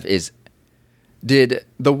question I have is, did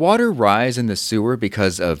the water rise in the sewer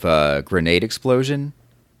because of a grenade explosion?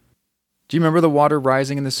 Do you remember the water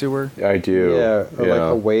rising in the sewer? I do. Yeah, or like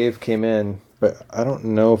a wave came in, but I don't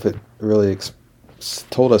know if it really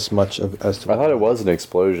told us much as to. I thought it was an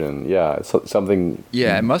explosion. Yeah, something.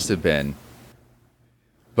 Yeah, it must have been.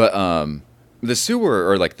 But the sewer,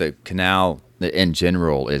 or like the canal in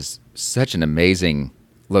general, is such an amazing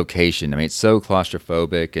location. I mean, it's so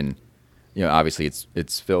claustrophobic, and obviously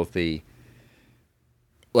it's filthy.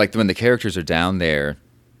 Like when the characters are down there,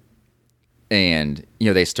 and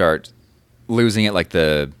they start losing it, like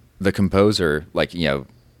the composer, like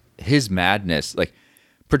his madness, like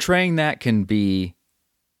portraying that can be.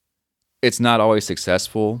 It's not always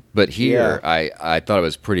successful, but here I thought it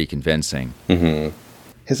was pretty convincing. Mm-hmm.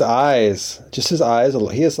 His eyes.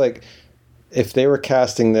 He has like, if they were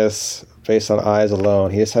casting this based on eyes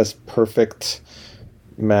alone, he just has perfect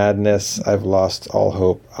madness. I've lost all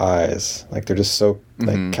hope eyes. Like they're just so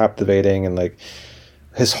like captivating, and like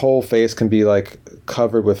his whole face can be like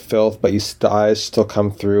covered with filth, but the eyes still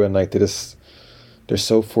come through, and like they're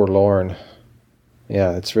so forlorn.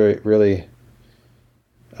 Yeah, it's really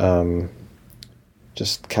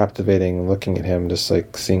just captivating looking at him, just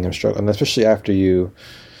like seeing him struggle, and especially after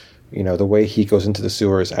the way he goes into the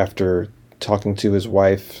sewers after talking to his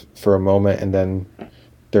wife for a moment, and then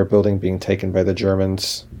their building being taken by the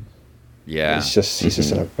Germans. Yeah, he's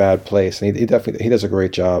just in a bad place, and he definitely does a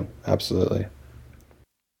great job. Absolutely.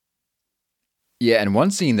 Yeah, and one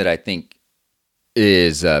scene that I think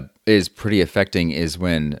is pretty affecting is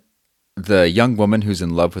when the young woman who's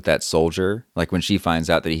in love with that soldier, like when she finds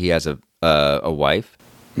out that he has a wife,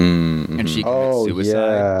 and she commits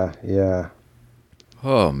suicide. Yeah.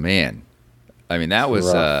 Oh man, I mean that was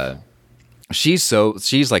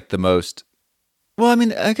she's like the most. Well, I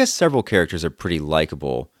mean, I guess several characters are pretty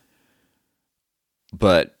likable,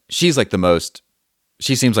 but she's like the most.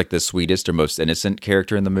 She seems like the sweetest or most innocent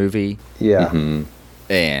character in the movie. Yeah,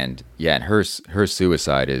 and her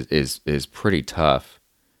suicide is pretty tough.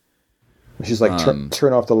 She's like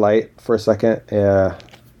turn off the light for a second. Yeah,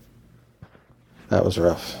 that was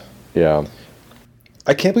rough. Yeah,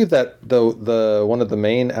 I can't believe that the one of the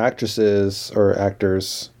main actresses or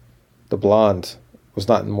actors, the blonde, was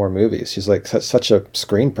not in more movies. She's like such a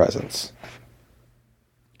screen presence.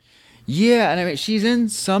 Yeah, and I mean she's in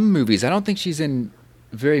some movies. I don't think she's in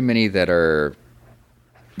very many that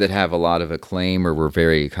have a lot of acclaim or were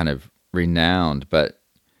very kind of renowned, but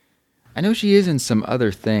I know she is in some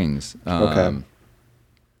other things. Okay.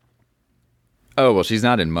 Oh well, she's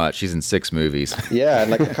not in much. She's in 6 movies. Yeah,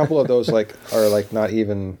 and like a couple of those like are like not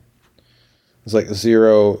even. There's like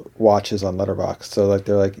 0 watches on Letterboxd, so like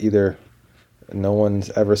they're like either no one's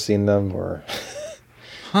ever seen them or,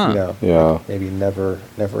 maybe never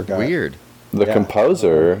got. Weird. The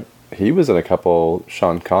composer, he was in a couple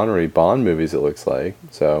Sean Connery Bond movies. It looks like,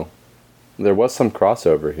 so there was some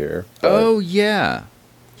crossover here. Oh yeah,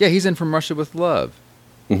 he's in From Russia with Love.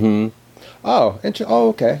 Mm-hmm. Oh,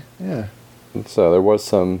 okay, yeah. So there was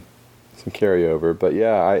some carryover, but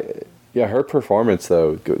her performance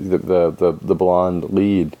though, the blonde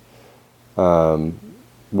lead,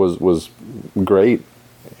 was great,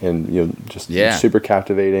 and just super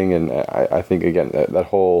captivating, and I think again that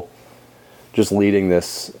whole just leading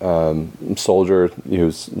this soldier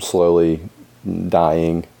who's slowly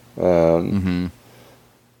dying. Yeah,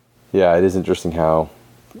 it is interesting how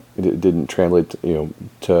it didn't translate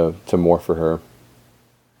to more for her.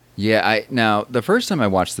 Yeah, now the first time I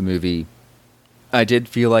watched the movie, I did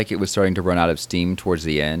feel like it was starting to run out of steam towards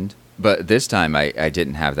the end, but this time I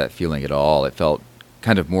didn't have that feeling at all. It felt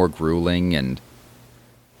kind of more grueling, and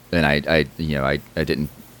I didn't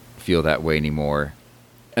feel that way anymore.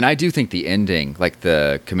 And I do think the ending, like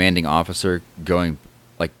the commanding officer going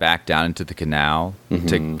like back down into the canal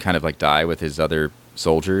to kind of like die with his other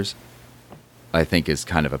soldiers, I think is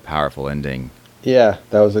kind of a powerful ending. Yeah,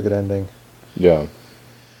 that was a good ending. Yeah.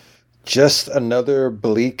 Just another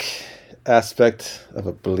bleak aspect of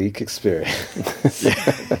a bleak experience.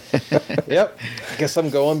 Yep. I guess I'm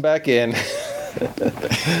going back in.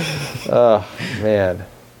 Oh, man.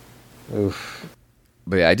 Oof.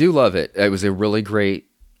 But yeah, I do love it. It was a really great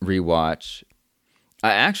rewatch.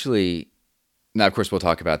 I actually, now of course we'll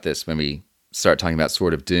talk about this when we start talking about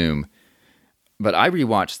Sword of Doom, but I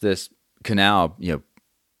rewatched this Canal,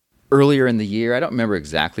 earlier in the year. I don't remember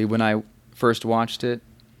exactly when I first watched it.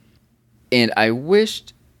 And I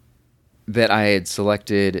wished that I had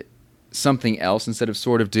selected something else instead of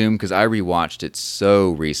Sword of Doom because I rewatched it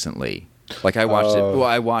so recently. Like I watched it. Well,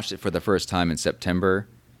 I watched it for the first time in September,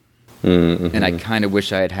 and I kind of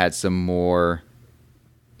wish I had had some more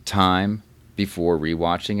time before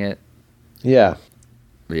rewatching it. Yeah.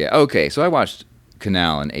 But yeah. Okay. So I watched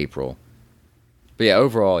Canal in April. But yeah,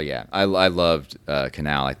 overall, yeah, I loved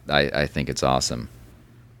Canal. I think it's awesome.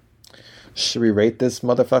 Should we rate this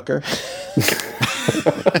motherfucker?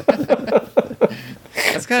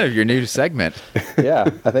 That's kind of your new segment. Yeah,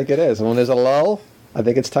 I think it is. And when there's a lull, I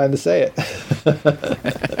think it's time to say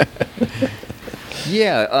it.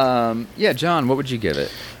 Yeah, John, what would you give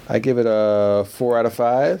it? I give it a 4 out of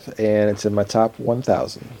 5, and it's in my top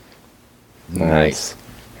 1,000. Nice.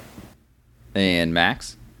 And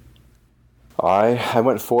Max? I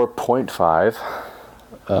went 4.5.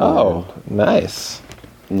 Oh, nice.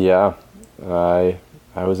 Yeah, I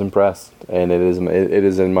was impressed, and it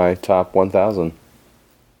is in my top 1,000.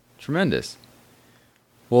 Tremendous.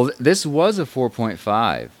 Well, this was a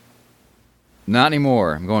 4.5. Not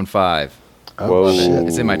anymore. I'm going 5. Oh, Whoa. shit.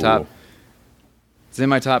 It's in my top. It's in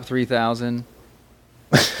my top 3,000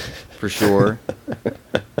 for sure.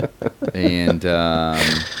 And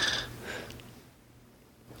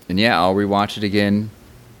yeah, I'll rewatch it again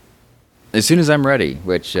as soon as I'm ready,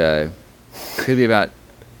 which could be about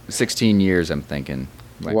 16 years. I'm thinking.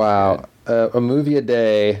 Wow. A movie a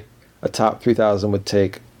day, a top 3,000 would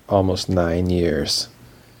take almost 9 years.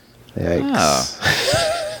 Yikes. Oh.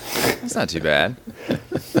 That's not too bad.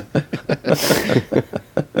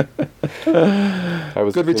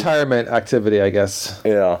 Good retirement activity, I guess.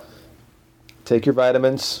 Yeah. Take your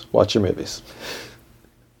vitamins, watch your movies.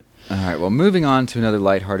 All right. Well, moving on to another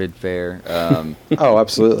lighthearted fare. Oh,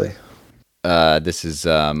 absolutely. This is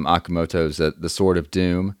Akamoto's The Sword of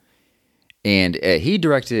Doom, and he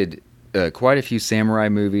directed quite a few samurai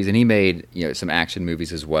movies, and he made some action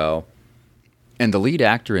movies as well. And the lead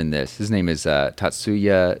actor in this, his name is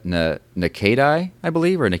Tatsuya Nakadai, I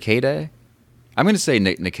believe, or Nakadai. I'm going to say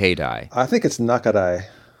Nakadai. I think it's Nakadai.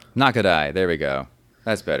 Nakadai. There we go.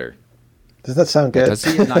 That's better. Does that sound good?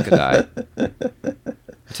 Tatsuya Nakadai.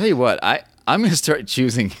 I'll tell you what, I'm going to start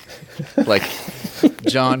choosing like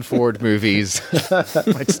John Ford movies,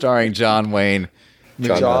 like starring John Wayne.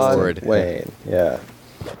 John Ford. Wayne, yeah.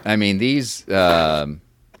 I mean, these some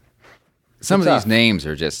of these names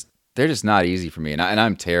are they're just not easy for me, and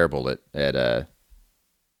I'm terrible at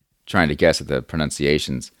trying to guess at the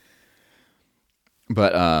pronunciations.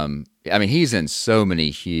 But I mean, he's in so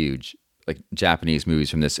many huge like Japanese movies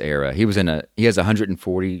from this era. He has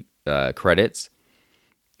 140 credits,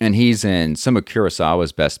 and he's in some of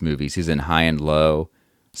Kurosawa's best movies. He's in High and Low,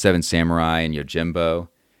 Seven Samurai, and Yojimbo,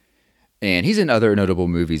 and he's in other notable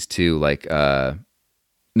movies too. Like now,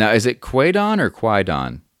 is it Kwaidan or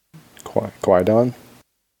Kwaidan? Kwaidan?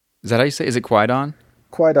 Is that how you say? Is it Kwaidan?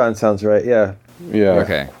 Kwaidan sounds right, yeah. Yeah.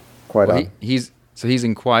 Okay. Kwaidan. Well, he's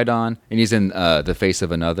in Kwaidan, and he's in The Face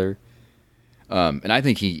of Another. And I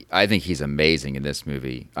think he's amazing in this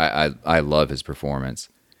movie. I love his performance.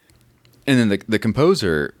 And then the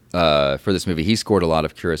composer for this movie, he scored a lot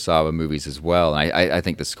of Kurosawa movies as well. And I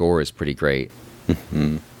think the score is pretty great.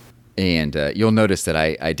 Mm-hmm. And you'll notice that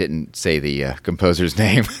I didn't say the composer's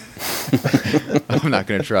name. I'm not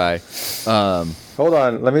going to try. Hold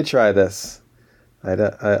on, let me try this.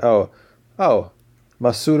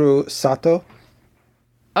 Masaru Sato?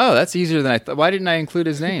 Oh, that's easier than I thought. Why didn't I include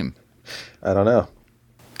his name? I don't know.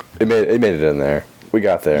 It made it in there. We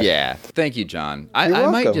got there. Yeah. Thank you, John. You're I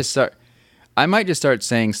welcome. might just start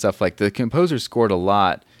saying stuff like the composer scored a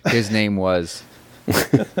lot. His name was,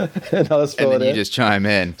 And and then you just chime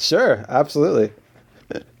in. Sure, absolutely.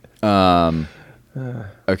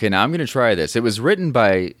 Okay, now I'm going to try this. It was written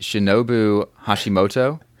by Shinobu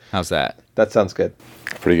Hashimoto. How's that? That sounds good.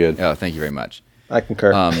 Pretty good. Oh, thank you very much. I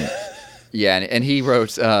concur. Yeah, and he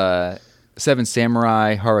wrote Seven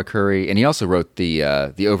Samurai, Harakiri, and he also wrote the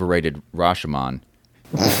overrated Rashomon.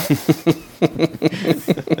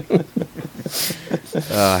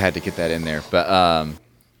 I had to get that in there. But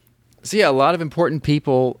so yeah, a lot of important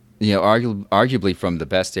people, arguably from the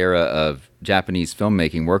best era of Japanese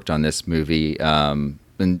filmmaking, worked on this movie. And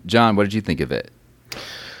John, what did you think of it?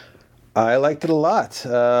 I liked it a lot.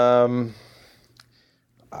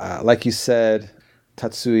 Like you said,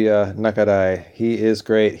 Tatsuya Nakadai, he is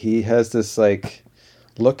great. He has this like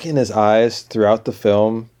look in his eyes throughout the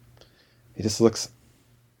film. He just looks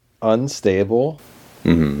unstable,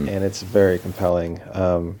 and it's very compelling.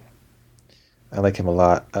 I like him a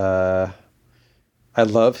lot. I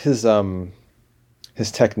love his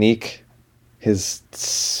technique, his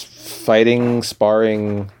fighting,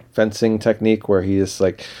 sparring, fencing technique, where he just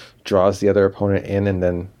like draws the other opponent in and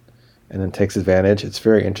then and then takes advantage. It's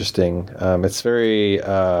very interesting. It's very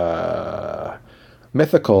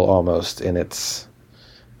mythical almost in its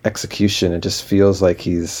execution. It just feels like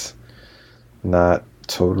he's not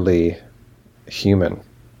totally human,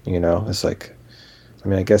 you know? It's like, I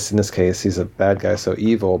mean, I guess in this case he's a bad guy, so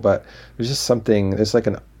evil, but there's just something, there's like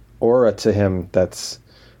an aura to him that's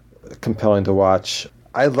compelling to watch.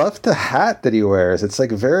 I love the hat that he wears. It's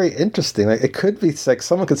like very interesting. Like it could be, it's like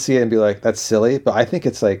someone could see it and be like, that's silly, but I think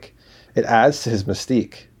it's like, it adds to his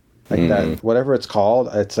mystique. Like that, whatever it's called,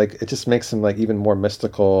 it's like, it just makes him like even more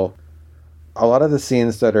mystical. A lot of the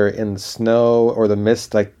scenes that are in the snow or the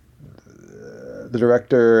mist, like the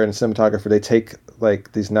director and cinematographer, they take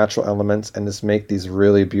like these natural elements and just make these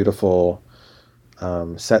really beautiful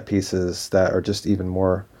set pieces that are just even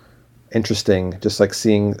more interesting. Just like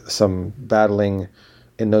seeing some battling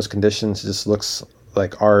in those conditions just looks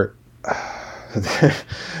like art.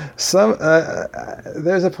 Some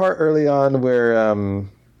there's a part early on where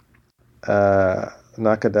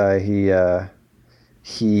Nakadai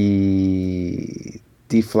he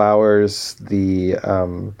deflowers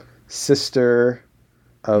the sister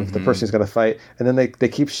of the person who's going to fight, and then they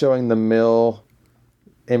keep showing the mill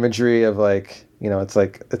imagery of like, you know, it's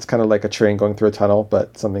like, it's kind of like a train going through a tunnel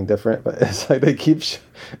but something different, but it's like they keep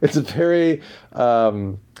it's a very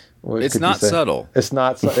it's not subtle. It's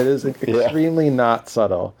not it is extremely not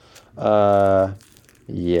subtle.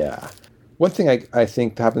 Yeah, one thing I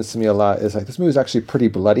think that happens to me a lot is like this movie is actually pretty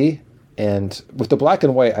bloody, and with the black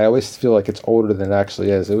and white I always feel like it's older than it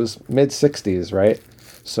actually is. It was mid-60s, right?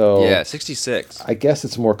 So yeah, 66. I guess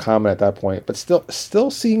it's more common at that point, but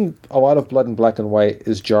still seeing a lot of blood in black and white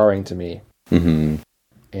is jarring to me. Mm-hmm.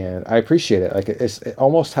 And I appreciate it. Like it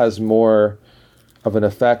almost has more of an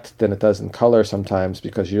effect than it does in color sometimes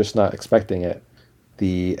because you're just not expecting it.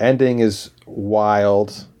 The ending is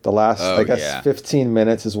wild. The last, 15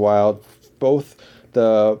 minutes is wild. Both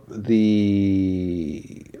the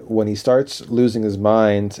when he starts losing his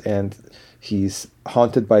mind and he's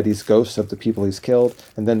haunted by these ghosts of the people he's killed,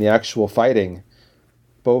 and then the actual fighting,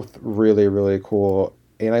 both really, really cool.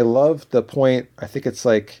 And I love the point, I think it's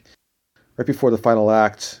like right before the final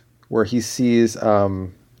act, where he sees,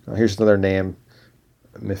 here's another name,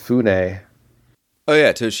 Mifune. Oh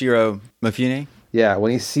yeah, Toshiro Mifune? Yeah,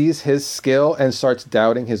 when he sees his skill and starts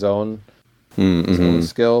doubting his own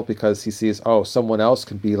skill because he sees, oh, someone else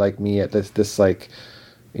could be like me at this like,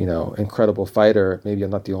 you know, incredible fighter. Maybe I'm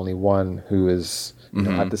not the only one who is, you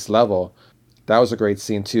know, at this level. That was a great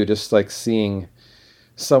scene too. Just like seeing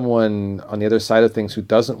someone on the other side of things who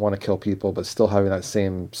doesn't want to kill people, but still having that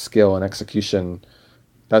same skill and execution.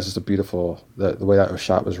 That's just a beautiful, the way that was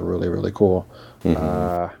shot was really, really cool.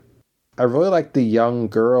 I really like the young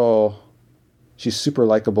girl. She's super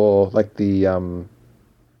likable. Like the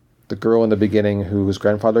girl in the beginning whose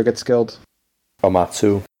grandfather gets killed.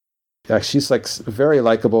 Amatsu. Yeah, she's like very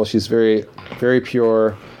likable. She's very, very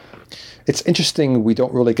pure. It's interesting. We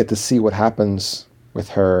don't really get to see what happens with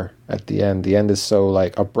her at the end. The end is so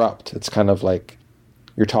like abrupt. It's kind of like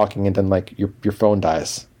you're talking and then like your phone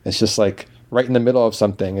dies. It's just like right in the middle of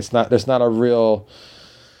something. It's not. There's not a real.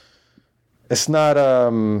 It's not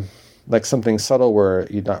like something subtle where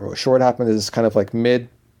you're not really sure what happened. It's kind of like mid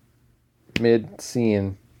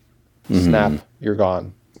scene, snap, you're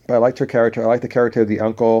gone. But I liked her character. I like the character of the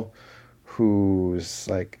uncle, who's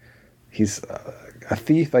like, he's a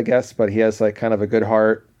thief, I guess, but he has like kind of a good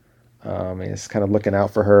heart. He's kind of looking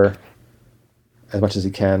out for her as much as he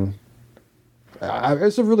can.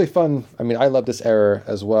 It's a really fun. I mean, I love this era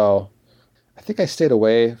as well. I think I stayed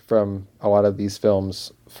away from a lot of these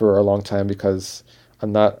films for a long time because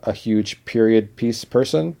I'm not a huge period piece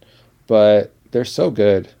person, but they're so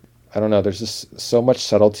good. I don't know. There's just so much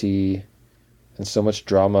subtlety and so much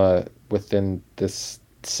drama within this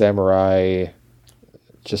samurai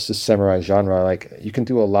genre. Like you can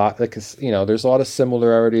do a lot. Like, you know, there's a lot of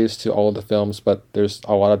similarities to all of the films, but there's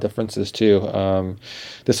a lot of differences too.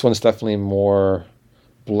 This one's definitely more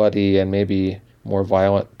bloody and maybe more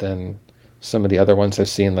violent than some of the other ones I've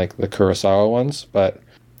seen, like the Kurosawa ones. But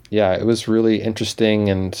yeah, it was really interesting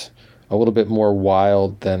and a little bit more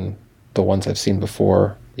wild than the ones I've seen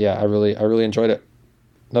before. Yeah, I really enjoyed it.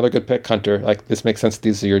 Another good pick, Hunter. Like, this makes sense.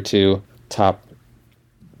 These are your two top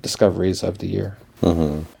discoveries of the year.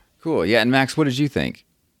 Mm-hmm. Cool. Yeah, and Max, what did you think?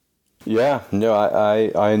 Yeah, no,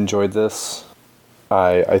 I enjoyed this.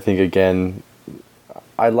 I think, again,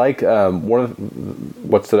 I like one of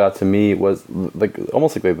what stood out to me was like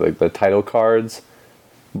almost like the title cards,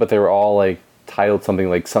 but they were all like titled something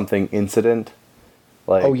like something incident.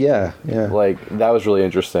 Like, Oh yeah, yeah. like that was really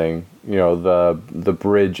interesting. You know, the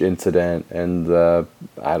bridge incident and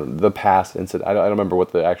the past incident. I don't remember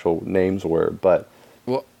what the actual names were, but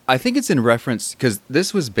Well, I think it's in reference because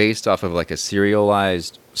this was based off of like a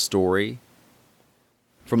serialized story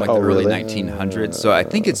from like Oh, the early really? 1900s. So I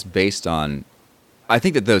think it's based on. I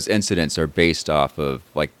think that those incidents are based off of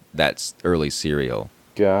like that early serial.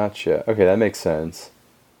 gotcha. Okay, that makes sense.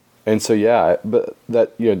 And so yeah, but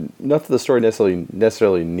that, you know, not that the story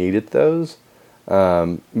necessarily needed those,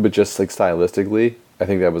 but just like stylistically, I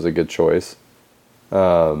think that was a good choice.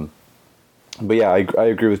 But yeah, I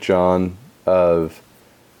agree with John of,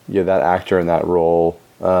 you know, that actor in that role,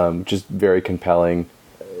 just very compelling.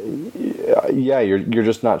 Yeah, you're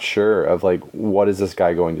just not sure of like what is this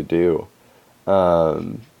guy going to do,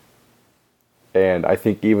 and I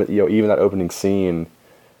think even that opening scene,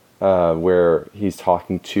 where he's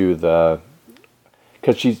talking to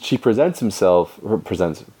because she presents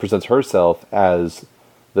herself as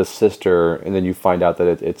the sister, and then you find out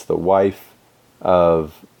that it's the wife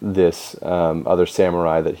of this other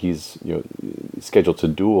samurai that he's, you know, scheduled to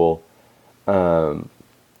duel, and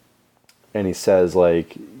he says,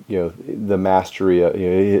 like, you know, the mastery,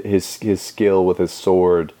 you know, his skill with his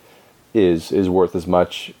sword is worth as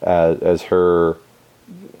much as her,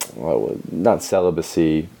 well, not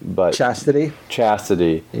celibacy, but chastity.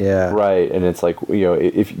 Yeah. Right. And it's like, you know,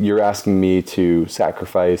 if you're asking me to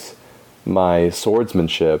sacrifice my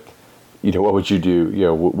swordsmanship, you know, what would you do? You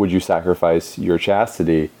know, would you sacrifice your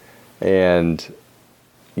chastity? And,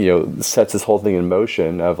 you know, sets this whole thing in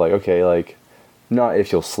motion of like, okay, like, not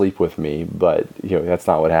if you'll sleep with me, but, you know, that's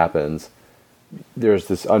not what happens. There's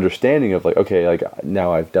this understanding of like, okay, like,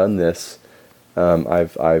 now I've done this,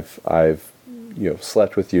 I've you know,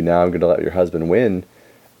 slept with you. Now I'm going to let your husband win,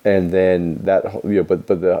 and then that, you know, but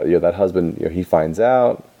the, you know, that husband, you know, he finds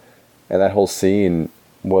out, and that whole scene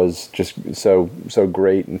was just so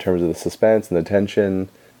great in terms of the suspense and the tension,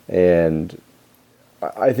 and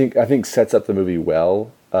I think sets up the movie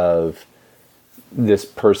well. Of this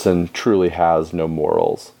person truly has no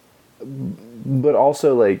morals, but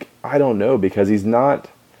also, like, I don't know, because he's not.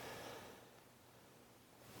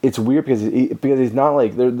 It's weird because he's not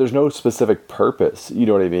like there's no specific purpose. You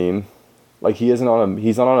know what I mean? Like, he's not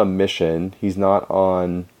on a mission. He's not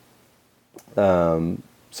on some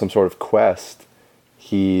sort of quest.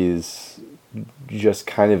 He's just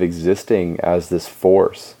kind of existing as this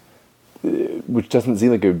force, which doesn't seem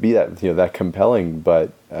like it would be that, you know, that compelling.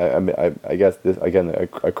 But I guess this, again,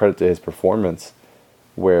 a credit to his performance,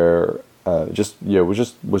 where just, you know, was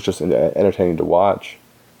just entertaining to watch.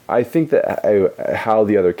 I think that how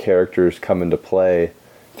the other characters come into play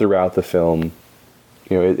throughout the film,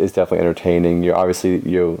 you know, is definitely entertaining. You know, obviously,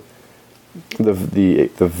 you know,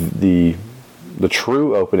 the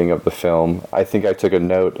true opening of the film. I think I took a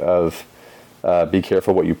note of, "Be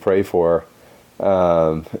careful what you pray for."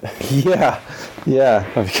 Yeah.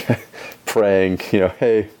 Praying, you know,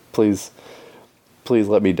 hey, please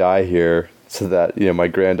let me die here, so that, you know, my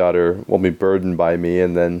granddaughter won't be burdened by me,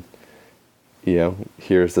 and then, you know,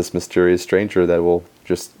 here's this mysterious stranger that will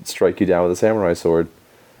just strike you down with a samurai sword.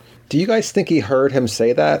 Do you guys think he heard him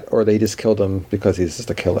say that, or they just killed him because he's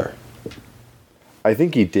just a killer? I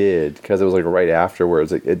think he did, because it was like right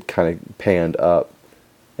afterwards, it kind of panned up,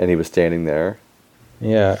 and he was standing there.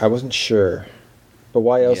 Yeah, I wasn't sure. But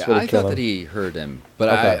why else would he I kill thought him? that he heard him, but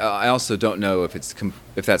Okay. I also don't know if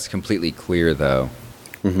if that's completely clear though.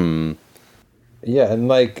 Mm-hmm. Yeah, and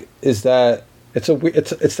like, is that it's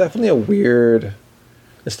definitely a weird.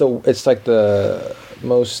 It's like the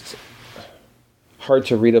most hard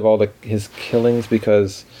to read of all his killings,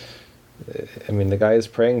 because, I mean, the guy is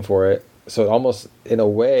praying for it, so it almost, in a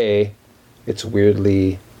way, it's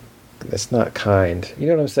weirdly, it's not kind. You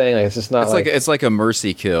know what I'm saying? Like, it's just not It's like a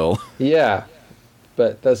mercy kill. yeah,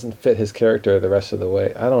 but doesn't fit his character the rest of the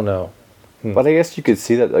way. I don't know. But I guess you could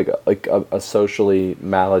see that like a socially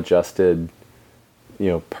maladjusted, you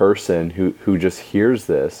know, person who just hears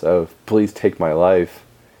this of "please take my life,"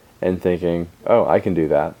 and thinking, "Oh, I can do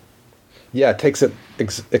that." Yeah, it takes it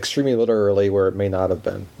extremely literally where it may not have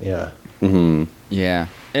been. Yeah. Mm-hmm. Yeah,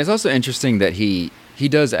 and it's also interesting that he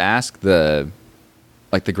does ask the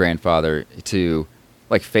grandfather to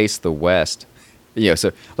like face the west. You know,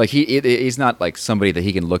 so like he's not like somebody that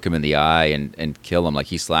he can look him in the eye and kill him. Like,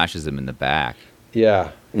 he slashes him in the back.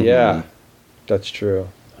 Yeah. Mm-hmm. Yeah. That's true.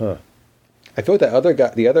 Huh. I feel like that other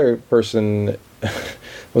guy, the other person,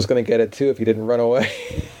 was going to get it too if he didn't run away.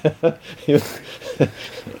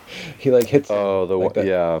 he like hits. Oh, like that.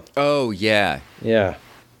 yeah. Oh yeah. Yeah.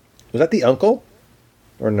 Was that the uncle?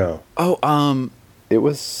 Or no? Oh It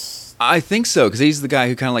was. I think so, because he's the guy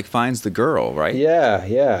who kind of like finds the girl, right? Yeah,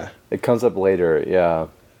 yeah. It comes up later, yeah.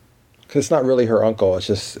 Because it's not really her uncle. It's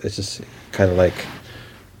just kind of like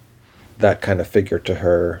that kind of figure to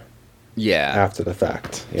her. Yeah. After the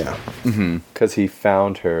fact, yeah. Because he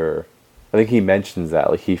found her. I think he mentions that,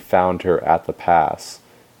 like he found her at the pass,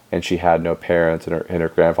 and she had no parents, and her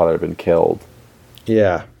grandfather had been killed.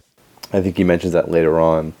 Yeah. I think he mentions that later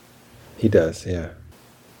on. He does, yeah.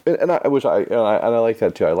 And I like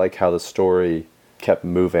that too. I like how the story kept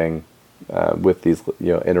moving with these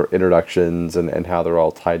introductions and how they're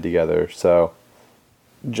all tied together. So,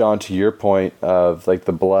 John, to your point of like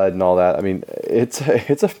the blood and all that, I mean, it's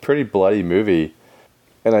a pretty bloody movie,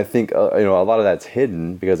 and I think a lot of that's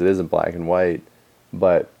hidden because it isn't black and white.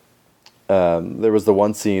 But there was the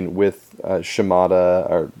one scene with Shimada,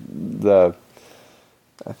 or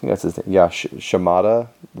I think that's his name. Yeah, Shimada,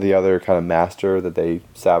 the other kind of master that they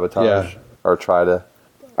sabotage or try to.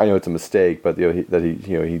 I know it's a mistake, but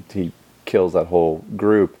he kills that whole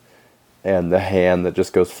group, and the hand that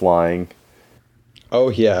just goes flying. Oh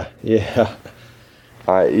yeah, yeah.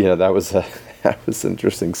 That was an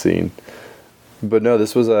interesting scene. But no,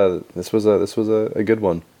 this was a good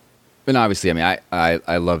one. And obviously, I mean,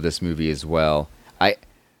 I love this movie as well. Like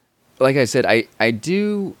I said, I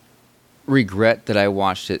do regret that I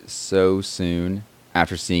watched it so soon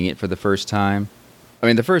after seeing it for the first time. I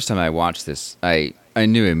mean, the first time I watched this, I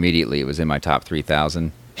knew immediately it was in my top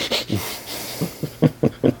 3,000.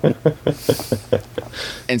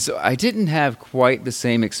 And so I didn't have quite the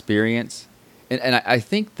same experience. And I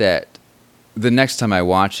think that the next time I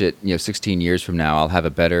watch it, 16 years from now, I'll have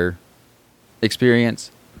a better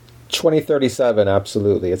experience. 2037,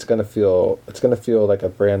 absolutely. It's gonna feel like a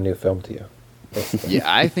brand new film to you. Yeah,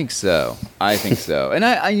 I think so. And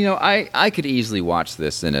I could easily watch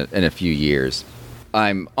this in a few years.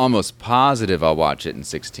 I'm almost positive I'll watch it in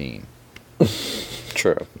 16.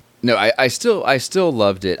 True. No, I still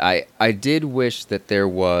loved it. I did wish that there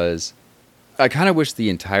was. I kind of wish the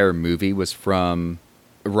entire movie was from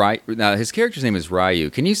Ryu. Now his character's name is Ryu.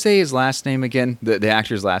 Can you say his last name again? The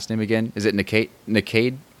actor's last name again? Is it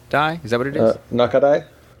Nakadai? Is that what it is? Nakadai.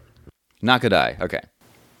 Nakadai. Okay.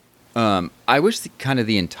 I wish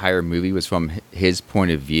the entire movie was from his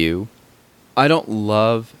point of view. I don't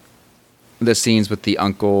love the scenes with the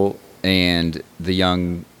uncle and the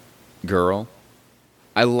young girl.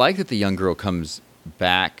 I like that the young girl comes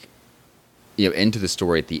back, into the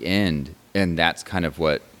story at the end, and that's kind of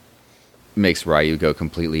what makes Ryu go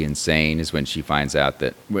completely insane. Is when he finds out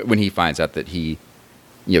that he,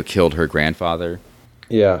 killed her grandfather.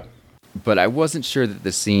 Yeah. But I wasn't sure that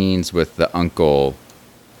the scenes with the uncle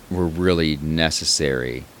were really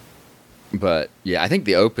necessary. But yeah, I think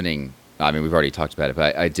the opening, I mean, we've already talked about it,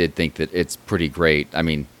 but I did think that it's pretty great. I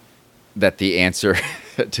mean, that the answer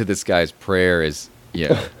to this guy's prayer is,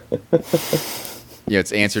 it's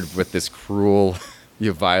answered with this cruel,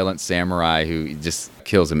 violent samurai who just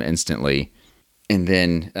kills him instantly. And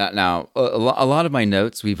then, now, a lot of my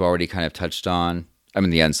notes we've already kind of touched on. I mean,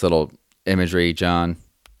 the unsubtle imagery, John.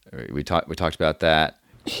 We talked about that.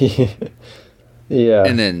 Yeah.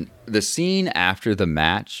 And then the scene after the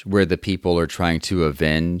match where the people are trying to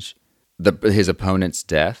avenge his opponent's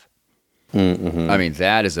death. Mm-hmm. I mean,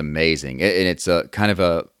 that is amazing. And it's a kind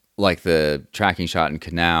of like the tracking shot in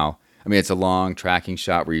Canal. I mean, it's a long tracking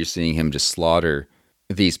shot where you're seeing him just slaughter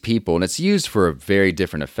these people. And it's used for a very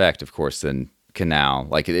different effect, of course, than Canal.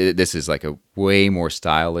 Like this is like a way more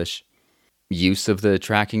stylish use of the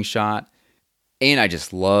tracking shot. And I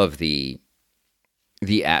just love the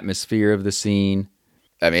atmosphere of the scene.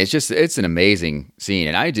 I mean, it's an amazing scene.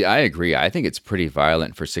 And I agree. I think it's pretty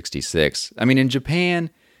violent for 1966. I mean, in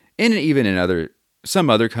Japan, and even in some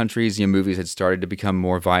other countries, movies had started to become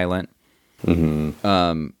more violent.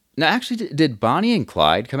 Mm-hmm. Now, actually, did Bonnie and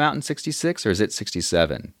Clyde come out in 1966, or is it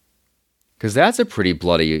 1967? Because that's a pretty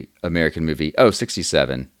bloody American movie. Oh,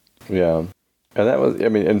 1967. Yeah. And that was, I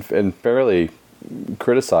mean, and fairly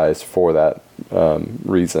criticized for that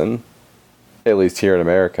reason, at least here in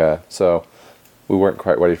America. So we weren't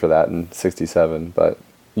quite ready for that in 1967. But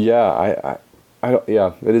yeah,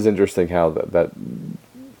 yeah, it is interesting how that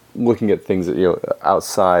looking at things that,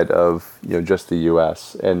 outside of, just the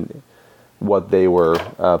U.S. and what they were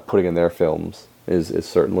putting in their films is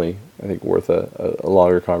certainly, I think, worth a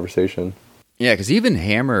longer conversation. Yeah, because even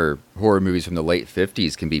Hammer horror movies from the late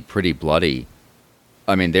 50s can be pretty bloody.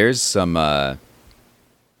 I mean, there's some a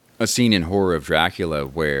scene in Horror of Dracula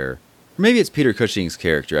where, maybe it's Peter Cushing's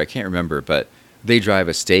character, I can't remember, but they drive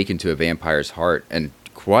a stake into a vampire's heart and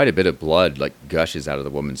quite a bit of blood gushes out of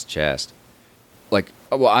the woman's chest.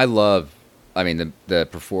 I love, I mean,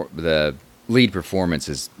 the lead performance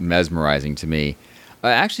is mesmerizing to me.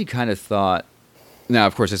 I actually kind of thought. Now,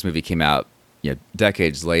 of course, this movie came out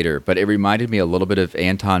decades later, but it reminded me a little bit of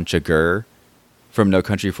Anton Chigurh from No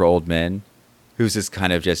Country for Old Men, who's this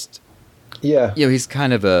kind of just he's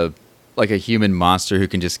kind of a human monster who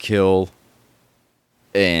can just kill,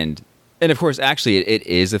 and of course, actually, it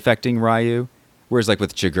is affecting Ryu, whereas like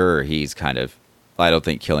with Chigurh, he's kind of, I don't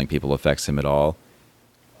think killing people affects him at all.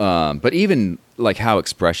 But even like how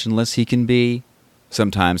expressionless he can be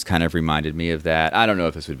sometimes kind of reminded me of that. I don't know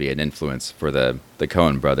if this would be an influence for the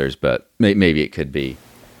Coen brothers, but maybe it could be.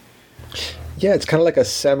 Yeah, it's kind of like a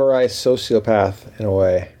samurai sociopath in a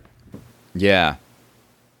way. Yeah.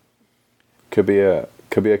 Could be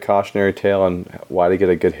a cautionary tale on why to get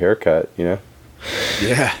a good haircut,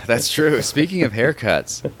 Yeah, that's true. Speaking of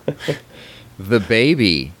haircuts, the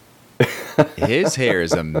baby, his hair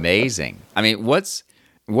is amazing. I mean, what's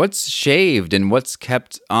shaved and what's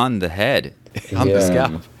kept on the head, on the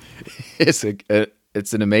scalp?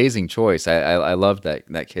 It's an amazing choice. I love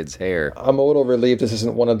that kid's hair. I'm a little relieved this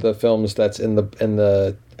isn't one of the films that's in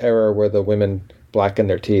the era where the women blacken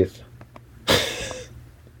their teeth.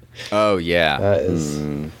 Oh yeah, that is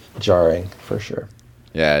jarring for sure.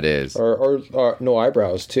 Yeah, it is. Or no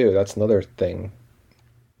eyebrows too. That's another thing.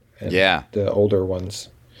 And yeah, the older ones.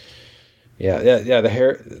 Yeah. The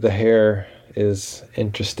hair is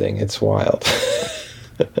interesting. It's wild.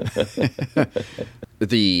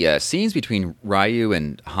 The scenes between Ryu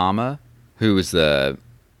and Hama, who was the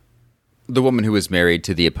woman who was married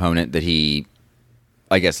to the opponent that he,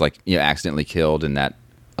 I guess, accidentally killed in that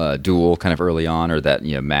duel kind of early on, or that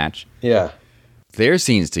match. Yeah, their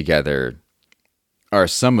scenes together are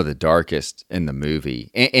some of the darkest in the movie,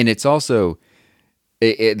 and it's also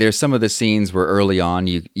there's some of the scenes where early on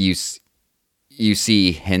you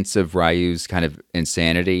see hints of Ryu's kind of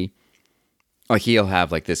insanity. Like he'll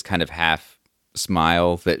have like this kind of half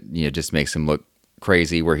smile that just makes him look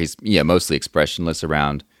crazy, where he's mostly expressionless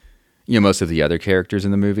around most of the other characters in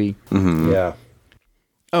the movie. Mm-hmm. Yeah.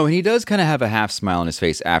 Oh, and he does kind of have a half smile on his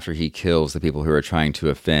face after he kills the people who are trying to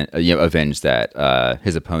avenge that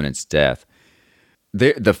his opponent's death.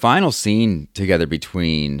 The final scene together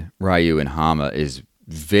between Ryu and Hama is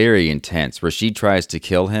very intense, where she tries to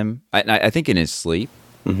kill him. I think in his sleep.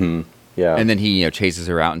 Mm-hmm. Yeah. And then he chases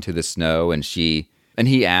her out into the snow, and he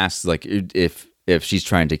asks like if she's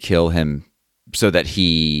trying to kill him so that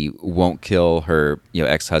he won't kill her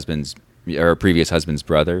ex-husband's or previous husband's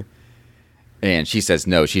brother. And she says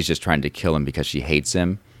no, she's just trying to kill him because she hates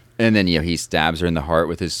him. And then he stabs her in the heart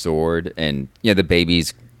with his sword, and the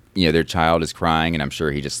baby's their child is crying, and I'm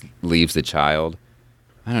sure he just leaves the child.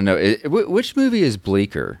 I don't know. Which movie is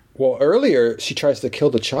bleaker? Well, earlier she tries to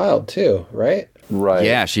kill the child too, right? Right.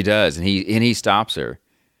 Yeah, she does, and he stops her.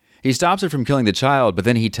 He stops her from killing the child, but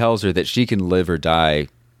then he tells her that she can live or die,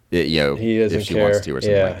 he doesn't if she care. wants to, or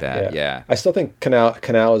something like that. Yeah. I still think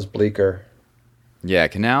Canal is bleaker. Yeah,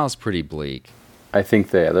 Canal's pretty bleak. I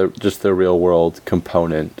think just the real world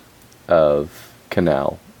component of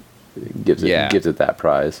Canal gives it that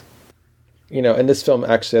prize. And this film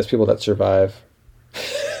actually has people that survive.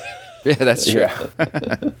 Yeah, that's true. Yeah.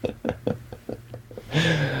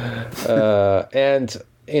 And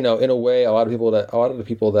in a way, a lot of the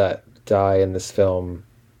people that die in this film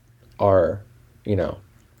are,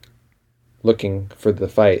 looking for the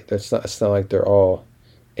fight. It's not like they're all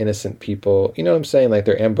innocent people. You know what I'm saying? Like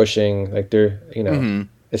they're ambushing. Like they're, Mm-hmm.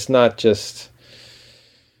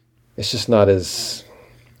 It's just not as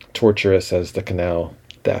torturous as the Canal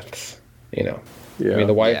deaths. Yeah. I mean,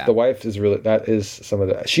 the wife is really, that is some of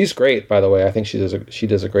the, she's great, by the way. I think she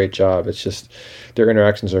does a great job. It's just their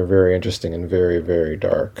interactions are very interesting and very, very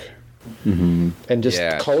dark. Mm-hmm. And just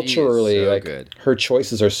culturally, so good. Her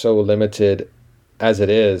choices are so limited as it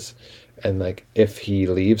is. And like, if he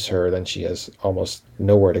leaves her, then she has almost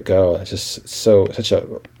nowhere to go. It's just such a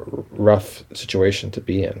rough situation to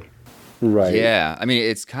be in. Right. Yeah. I mean,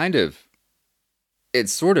 it's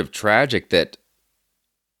sort of tragic that,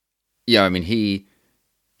 he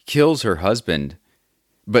kills her husband,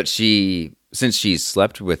 but since she's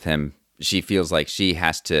slept with him, she feels like she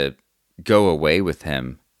has to go away with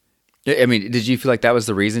him. I mean, did you feel like that was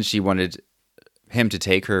the reason she wanted him to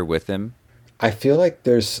take her with him? I feel like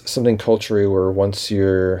there's something culturally where once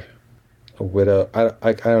you're a widow,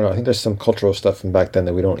 I don't know. I think there's some cultural stuff from back then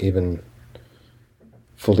that we don't even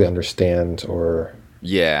fully understand, or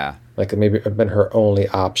like maybe been her only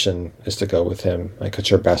option is to go with him. Like it's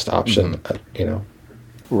her best option,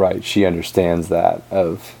 Right. She understands that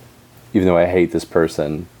of, even though I hate this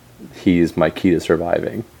person, he's my key to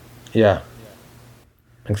surviving. Yeah.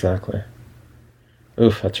 Exactly.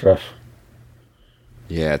 Oof, that's rough.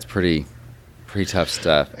 Yeah, it's pretty pretty tough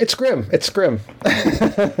stuff. It's grim. It's grim.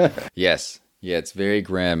 Yes. Yeah, it's very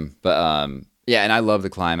grim. But yeah, and I love the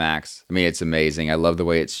climax. I mean, it's amazing. I love the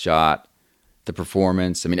way it's shot, the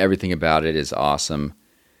performance. I mean, everything about it is awesome.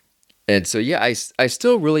 And so, yeah, I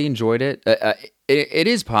still really enjoyed it. It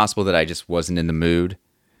is possible that I just wasn't in the mood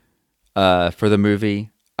for the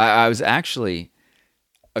movie. I was actually...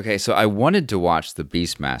 Okay, so I wanted to watch The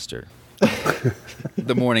Beastmaster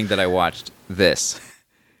the morning that I watched this.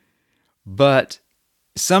 But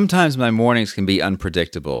sometimes my mornings can be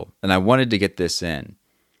unpredictable, and I wanted to get this in.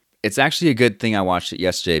 It's actually a good thing I watched it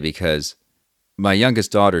yesterday because my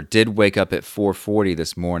youngest daughter did wake up at 4:40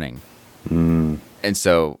 this morning. And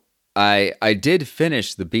so I did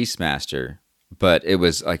finish The Beastmaster, but it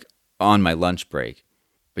was like on my lunch break.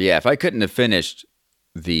 But yeah, if I couldn't have finished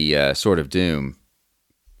the Sword of Doom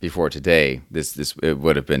before today, this it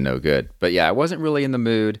would have been no good. But yeah, I wasn't really in the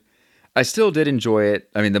mood. I still did enjoy it.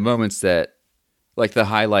 I mean, the moments that, like the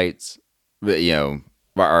highlights, you know,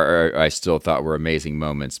 are I still thought were amazing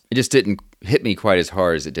moments. It just didn't hit me quite as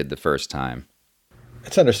hard as it did the first time.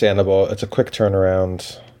 It's understandable. It's a quick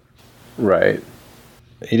turnaround. Right.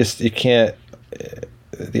 You can't.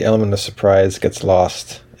 The element of surprise gets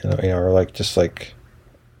lost. Or like just like.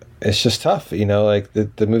 It's just tough, like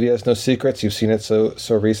the movie has no secrets. You've seen it so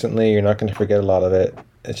recently. You're not going to forget a lot of it.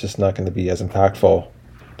 It's just not going to be as impactful,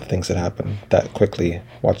 the things that happen that quickly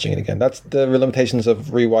watching it again. That's the limitations of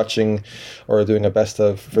rewatching or doing a best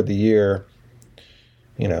of for the year.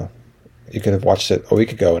 You could have watched it a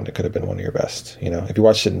week ago and it could have been one of your best. If you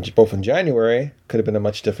watched it both in January, it could have been a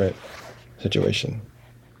much different situation.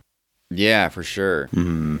 Yeah, for sure.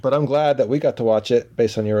 Mm-hmm. But I'm glad that we got to watch it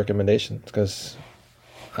based on your recommendations because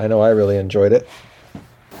I know I really enjoyed it.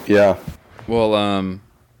 Yeah. Well,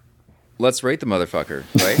 let's rate the motherfucker,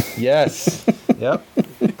 right? Yes. Yep.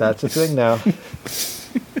 That's a thing now.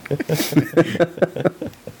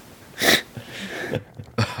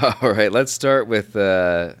 All right, let's start with...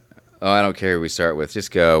 I don't care who we start with.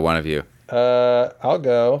 Just go, one of you. I'll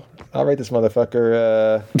go. I'll rate this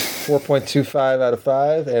motherfucker 4.25 out of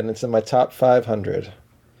 5, and it's in my top 500.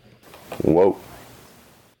 Whoa.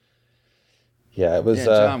 Yeah, it was... Yeah,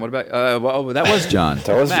 John, what about... well, that was John.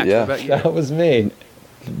 That was, Max, yeah. what about you? That was me.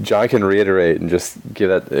 John can reiterate and just give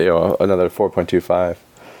that another 4.25.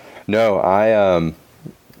 No, I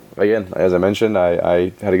again, as I mentioned,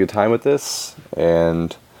 I had a good time with this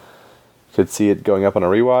and could see it going up on a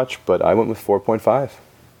rewatch, but I went with 4.5.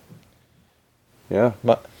 Yeah,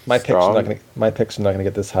 my picks are not gonna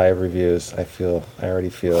get this high of reviews. I already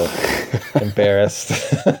feel embarrassed.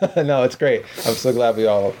 No, it's great. I'm so glad we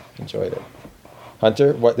all enjoyed it.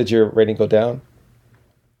 Hunter, what did your rating go down?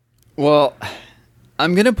 Well,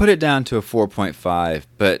 I'm going to put it down to a 4.5,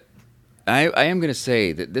 but I am going to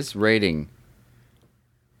say that this rating,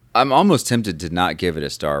 I'm almost tempted to not give it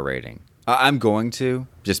a star rating. I'm going to,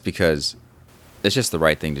 just because it's just the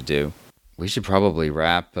right thing to do. We should probably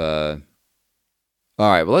wrap. All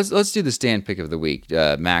right, well, let's do the stand pick of the week.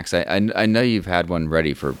 Max, I know you've had one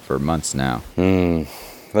ready for months now.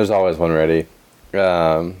 There's always one ready.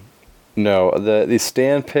 No, the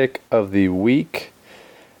stand pick of the week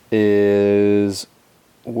is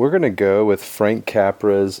we're going to go with Frank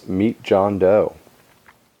Capra's Meet John Doe.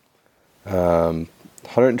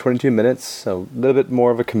 122 minutes, a little bit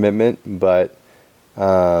more of a commitment, but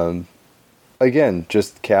again,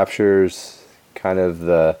 just captures kind of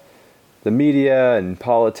the media and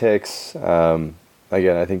politics. Again,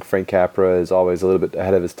 I think Frank Capra is always a little bit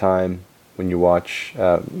ahead of his time when you watch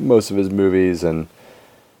most of his movies, and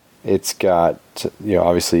it's got,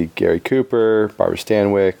 obviously Gary Cooper, Barbara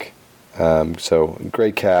Stanwyck, so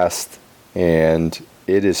great cast, and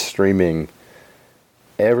it is streaming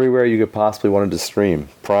everywhere you could possibly want it to stream.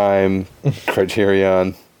 Prime,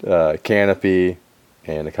 Criterion, Canopy,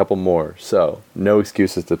 and a couple more. So no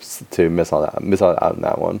excuses to miss out on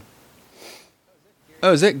that one.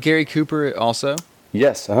 Oh, is that Gary Cooper also?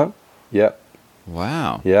 Yes. Yep.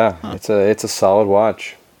 Wow. Yeah. Huh. It's a solid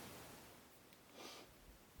watch.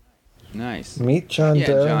 Nice. Meet John Yeah,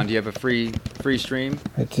 Doe. John, do you have a free stream?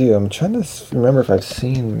 I do. I'm trying to remember if I've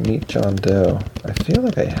seen Meet John Doe. I feel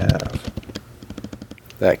like I have.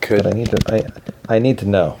 That could. But I need to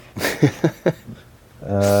know.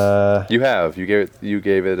 You have. You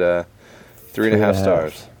gave it 3.5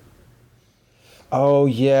 stars. Oh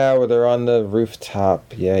yeah, where they're on the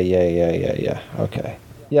rooftop. Yeah. Okay.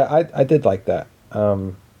 Yeah, I did like that.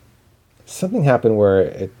 Something happened where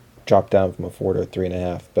it dropped down from a 4 to a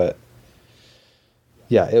 3.5, but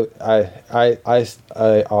yeah, I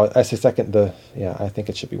say second. I think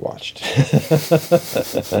it should be watched.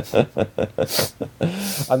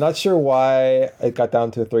 I'm not sure why it got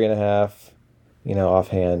down to a 3.5.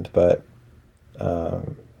 offhand, but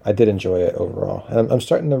I did enjoy it overall. And I'm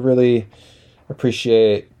starting to really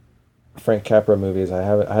appreciate Frank Capra movies. I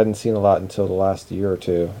hadn't seen a lot until the last year or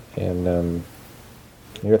two, and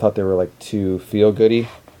I thought they were like too feel goody,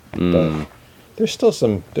 but there's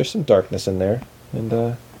some darkness in there,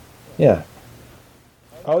 and yeah.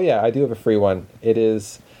 Oh yeah, I do have a free one. It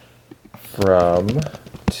is from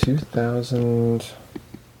 2000.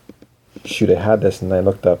 Shoot, I had this and I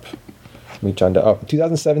looked up. Meet John.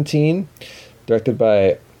 2017, directed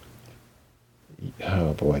by.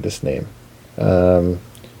 Oh boy, this name.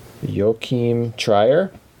 Joachim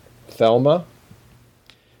Trier, Thelma.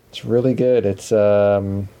 It's really good. It's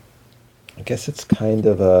I guess it's kind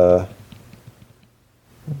of a,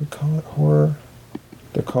 what do we call it, horror?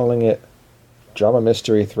 They're calling it drama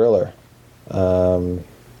mystery thriller.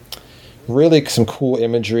 Really some cool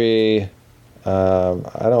imagery.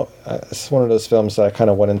 It's one of those films that I kind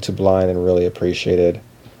of went into blind and really appreciated.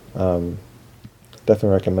 Definitely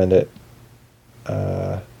recommend it.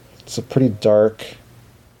 It's a pretty dark.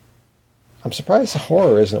 I'm surprised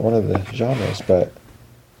horror isn't one of the genres, but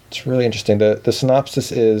it's really interesting. The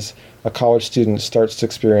synopsis is a college student starts to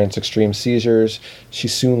experience extreme seizures. She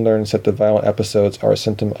soon learns that the violent episodes are a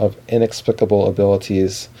symptom of inexplicable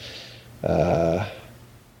abilities.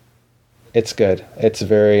 It's good. It's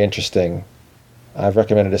very interesting. I've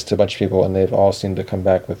recommended this to a bunch of people, and they've all seemed to come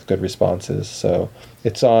back with good responses. So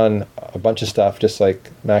it's on a bunch of stuff, just like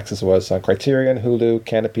Max's was on Criterion, Hulu,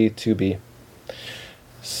 Canopy, Tubi.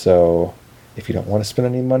 So if you don't want to spend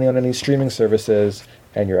any money on any streaming services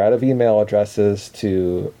and you're out of email addresses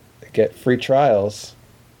to get free trials,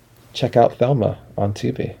 check out Thelma on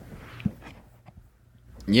Tubi.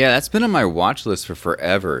 Yeah, that's been on my watch list for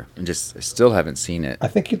forever, and just still haven't seen it. I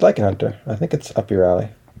think you'd like it, Hunter. I think it's up your alley.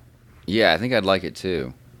 Yeah, I think I'd like it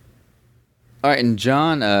too. All right, and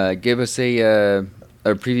John, give us a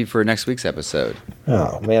preview for next week's episode.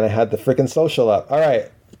 Oh man, I had the freaking social up. All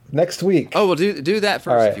right, next week. Oh, well, do that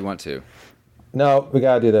first if you want to. No, we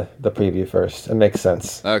gotta do the preview first. It makes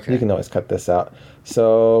sense. Okay. You can always cut this out.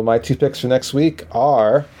 So my 2 picks for next week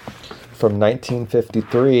are from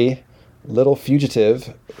 1953, Little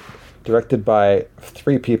Fugitive, directed by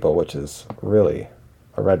 3 people, which is really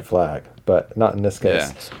a red flag, but not in this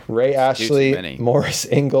case. Yeah. Ray Ashley, Morris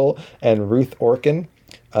Ingle, and Ruth Orkin.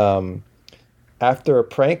 After a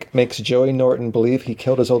prank makes Joey Norton believe he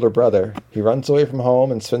killed his older brother, he runs away from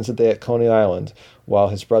home and spends the day at Coney Island while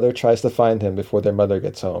his brother tries to find him before their mother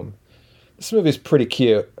gets home. This movie is pretty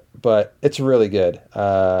cute, but it's really good.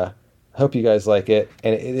 I hope you guys like it.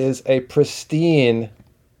 And it is a pristine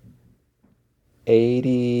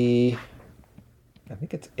 80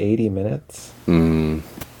 minutes.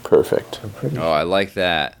 Perfect. Oh, I like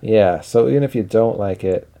that. Yeah, so even if you don't like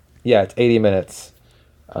it, yeah, it's 80 minutes.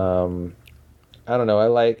 I don't know. I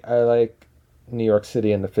like New York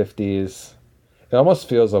City in the 50s. It almost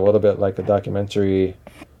feels a little bit like a documentary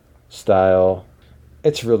style.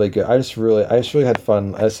 It's really good. I just really had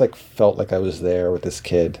fun. I just felt like I was there with this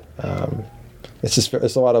kid.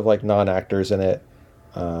 It's a lot of non-actors in it.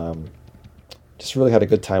 Just really had a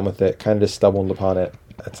good time with it. Kind of just stumbled upon it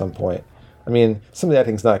at some point. I mean, some of the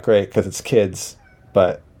acting's not great because it's kids,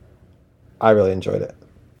 but I really enjoyed it.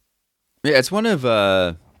 Yeah, it's one of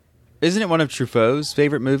isn't it one of Truffaut's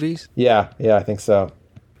favorite movies? Yeah, I think so.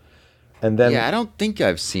 And then I don't think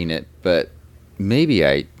I've seen it, but maybe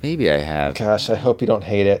I have. Gosh, I hope you don't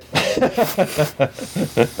hate it.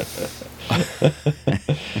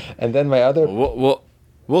 And then my other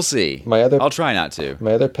we'll see. I'll try not to.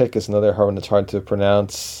 My other pick is another one that's hard to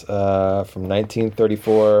pronounce, from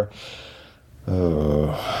 1934.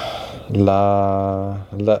 La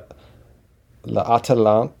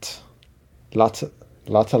Atalante.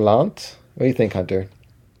 L'Atalante? What do you think, Hunter?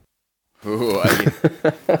 Ooh,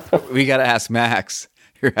 we got to ask Max.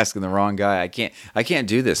 You're asking the wrong guy. I can't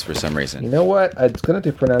do this for some reason. You know what? I was going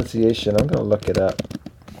to do pronunciation. I'm going to look it up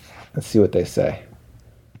and see what they say.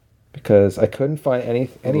 Because I couldn't find any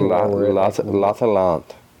word.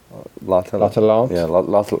 L'Atalante. L'Atalante? Yeah,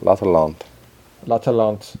 L'Atalante.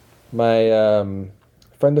 L'Atalante. My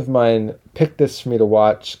friend of mine picked this for me to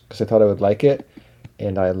watch because I thought I would like it,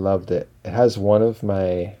 and I loved it. It has one of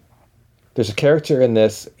my... There's a character in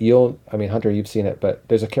this, Hunter, you've seen it, but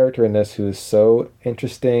there's a character in this who is so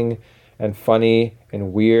interesting and funny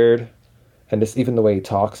and weird, and just even the way he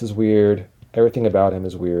talks is weird. Everything about him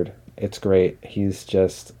is weird. It's great. He's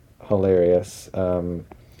just hilarious.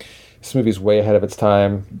 This movie's way ahead of its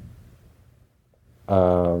time.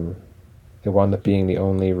 It wound up being the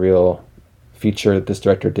only real feature this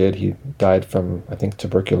director did. He died from, I think,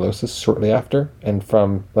 tuberculosis shortly after, and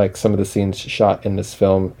from some of the scenes shot in this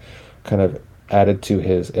film kind of added to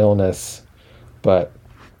his illness, but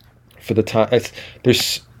for the time,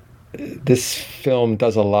 this film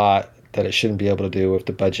does a lot that it shouldn't be able to do with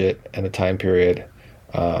the budget and the time period.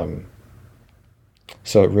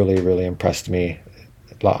 So it really, really impressed me.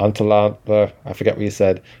 La Antolanta, I forget what you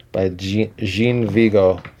said, by Jean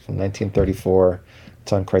Vigo from 1934.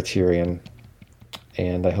 It's on Criterion.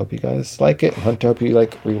 And I hope you guys like it. Hunter, I hope you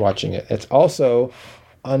like rewatching it. It's also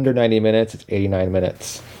under 90 minutes. It's 89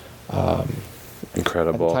 minutes.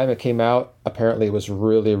 Incredible. At the time it came out, apparently it was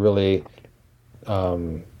really, really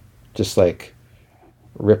just like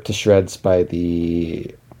ripped to shreds by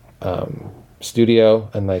the studio,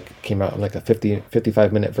 and like came out in like a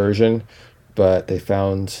 55-minute version, but they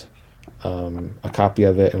found a copy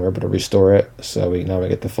of it and were able to restore it. So now we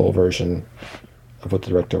get the full version of what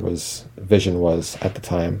the director's vision was at the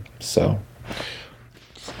time. So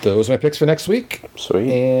those are my picks for next week. Sweet.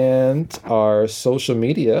 And our social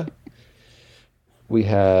media,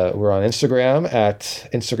 we're on Instagram at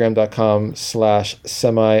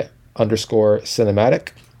instagram.com/semi_cinematic.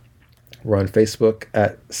 We're on Facebook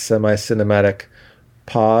at semi-cinematic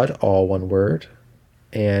pod, all one word.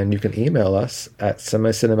 And you can email us at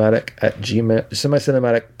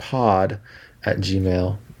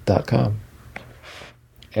semi-cinematicpod@gmail.com.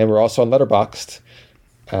 And we're also on Letterboxd.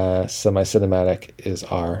 Semi-cinematic is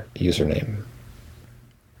our username.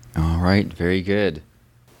 All right, very good.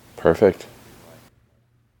 Perfect.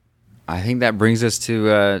 I think that brings us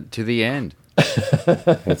to the end.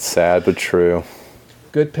 It's sad but true.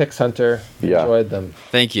 Good picks, Hunter. Yeah. Enjoyed them.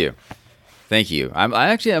 Thank you.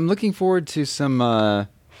 I'm looking forward to some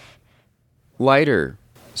lighter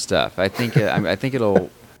stuff. I think it'll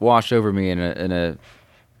wash over me in a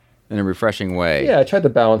refreshing way. Yeah, I tried to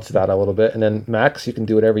balance it out a little bit, and then Max, you can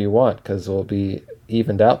do whatever you want because we'll be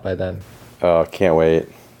evened out by then. Oh, can't wait.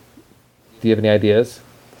 Do you have any ideas?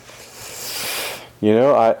 You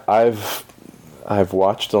know, I've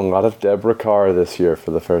watched a lot of Deborah Kerr this year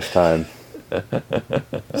for the first time.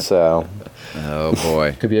 So, oh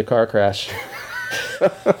boy, could be a car crash.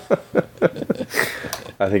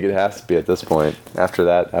 I think it has to be at this point. After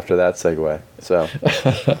that segue. So,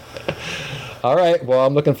 all right. Well,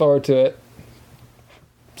 I'm looking forward to it.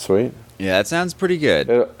 Sweet. Yeah, that sounds pretty good.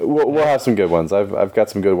 We'll have some good ones. I've got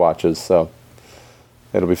some good watches, so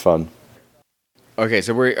it'll be fun. Okay,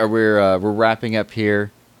 so we're wrapping up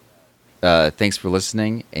here. Thanks for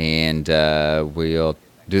listening, and we'll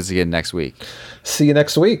do this again next week. See you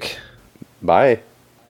next week. Bye.